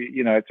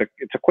 It's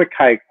a quick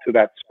hike to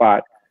that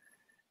spot,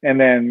 and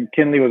then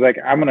Kinley was like,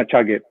 "I'm gonna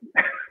chug it."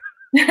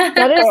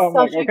 That is Oh,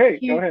 I'm such like, a okay, go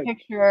cute ahead.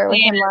 picture with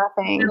him I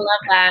laughing,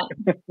 love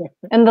that.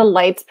 and the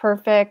light's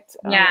perfect.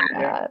 Oh Yeah.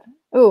 my god.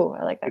 Ooh,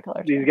 I like that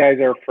color. These too. guys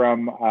are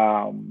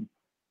from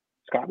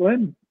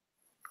Scotland.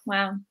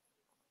 Wow.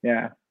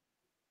 Yeah.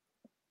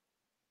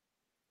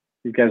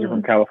 These guys are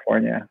from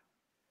California.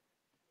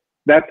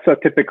 That's a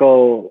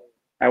typical,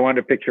 I want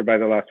a picture by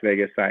the Las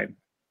Vegas sign.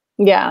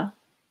 Yeah.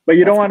 But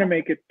you don't That's want to cool.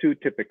 make it too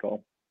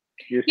typical.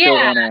 You still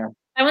Yeah. want to,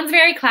 That one's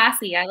very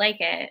classy. I like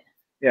it.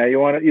 yeah,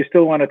 you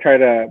still want to try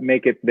to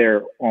make it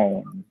their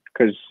own,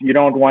 because you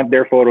don't want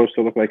their photos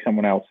to look like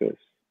someone else's.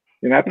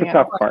 And that's the Yeah.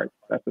 tough part.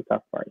 That's the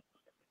tough part.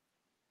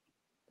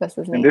 This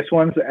is And neat. this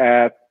one's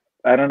at,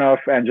 I don't know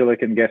if Angela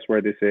can guess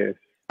where this is.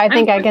 I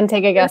think I can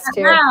take a guess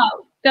too.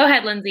 Wow. Go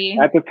ahead, Lindsay.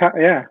 At the top,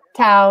 yeah.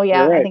 Tao,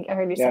 yeah, You're I right. think I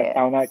heard you say Yeah, it.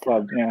 Town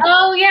Nightclub, yeah.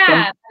 Oh yeah.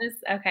 That is,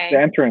 okay. The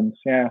entrance,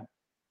 yeah.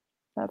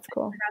 That's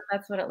cool.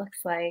 That's what it looks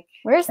like.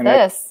 Where's And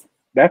that's- this?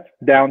 That's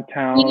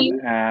downtown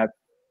Mhm. at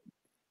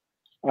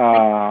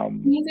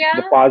Museum?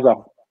 the Plaza.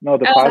 No,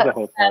 the Oh, Plaza that-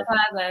 Hotel.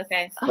 Plaza,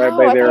 okay. Oh, Right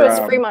by I thought their, it was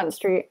um, Fremont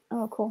Street.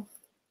 Oh, cool.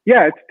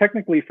 Yeah, it's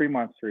technically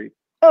Fremont Street.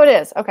 Oh, it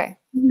is. Okay.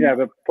 Yeah,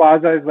 the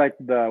Plaza is like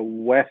the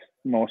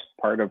westmost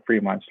part of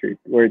Fremont Street,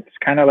 where it's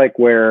kind of like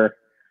where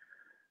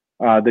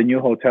the new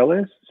hotel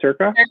is,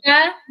 Circa.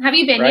 Circa? Have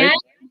you been Right? yet?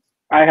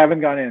 I haven't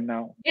gone in,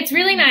 no. It's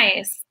really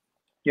nice.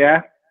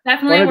 Yeah,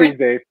 Definitely one of worth these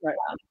days.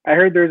 I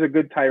heard there's a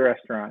good Thai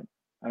restaurant,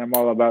 and I'm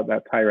all about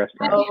that Thai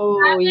restaurant.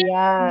 Oh,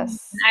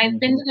 yes. I've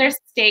been to their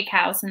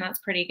steakhouse, and that's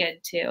pretty good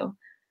too.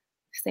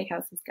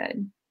 Steakhouse is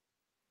good.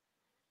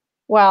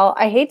 Well,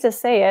 I hate to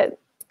say it,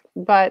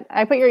 but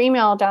I put your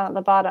email down at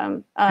the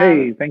bottom.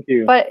 Hey, thank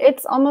you. But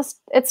it's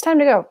time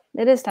to go.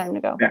 It is time to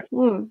go. Yeah.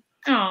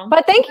 Oh,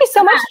 But thank you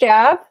so much,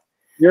 Jab.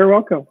 You're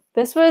welcome.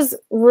 This was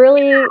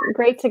really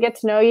great to get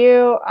to know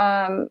you.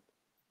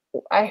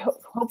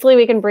 Hopefully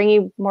we can bring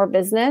you more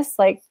business.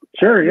 Like,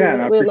 Sure, yeah.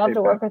 and I we'd love appreciate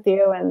to work with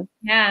you, and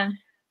yeah.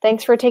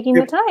 thanks for taking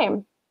the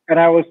time. And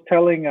I was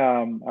telling,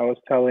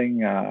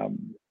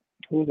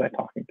 who was I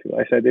talking to?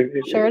 I said,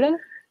 Sheridan?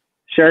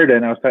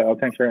 Sheridan. I was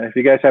telling Sheridan, if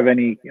you guys have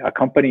a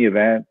company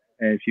event,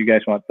 and if you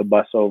guys want the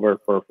bus over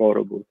for a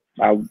photo booth,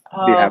 I'll be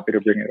Oh. happy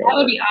to bring it That over.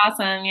 would be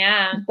awesome.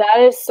 Yeah. That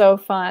is so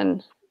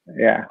fun.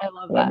 Yeah, I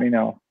love let that. me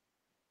know.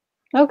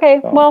 Okay,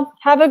 So. well,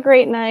 have a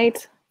great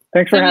night.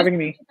 Thanks for So- having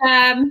me.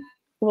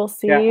 We'll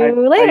see Yeah,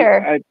 you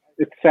later.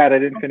 It's sad I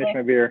didn't finish Okay.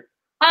 my beer.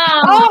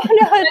 Oh, Oh,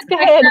 no, it's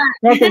good.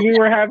 No, because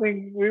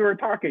we were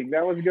talking.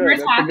 That was good. were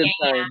That's a good talking,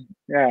 yeah. sign.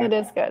 Yeah. It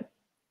is good.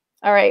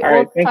 All right, All we'll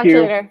right, thank talk to you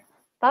you. later.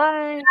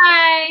 Bye.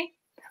 Hi.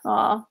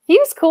 Aw, he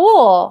was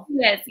cool.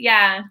 Yes.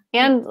 Yeah.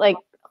 And like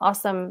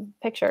awesome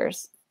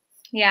pictures.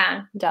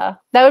 Yeah. Duh.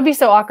 That would be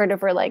so awkward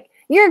if we're like,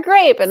 you're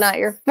great, but not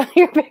your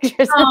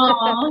pictures.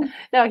 Oh.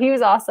 No, he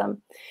was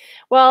awesome.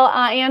 Well,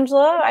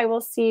 Angela, I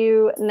will see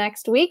you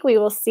next week. We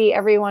will see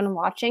everyone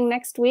watching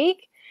next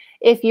week.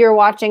 If you're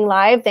watching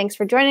live, thanks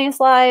for joining us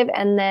live.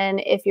 And then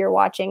if you're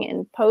watching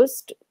in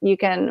post, you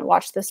can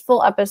watch this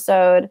full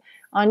episode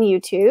on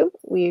YouTube.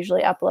 We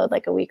usually upload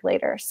like a week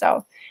later.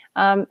 So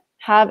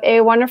have a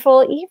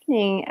wonderful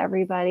evening,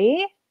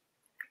 everybody.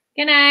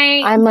 Good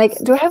night. I'm like,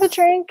 do I have a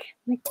drink?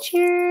 I'm like,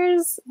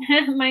 cheers.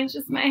 Mine's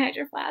just my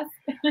Hydro Flask.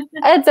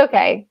 It's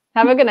okay.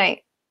 Have a good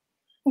night.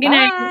 Good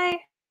night. Bye.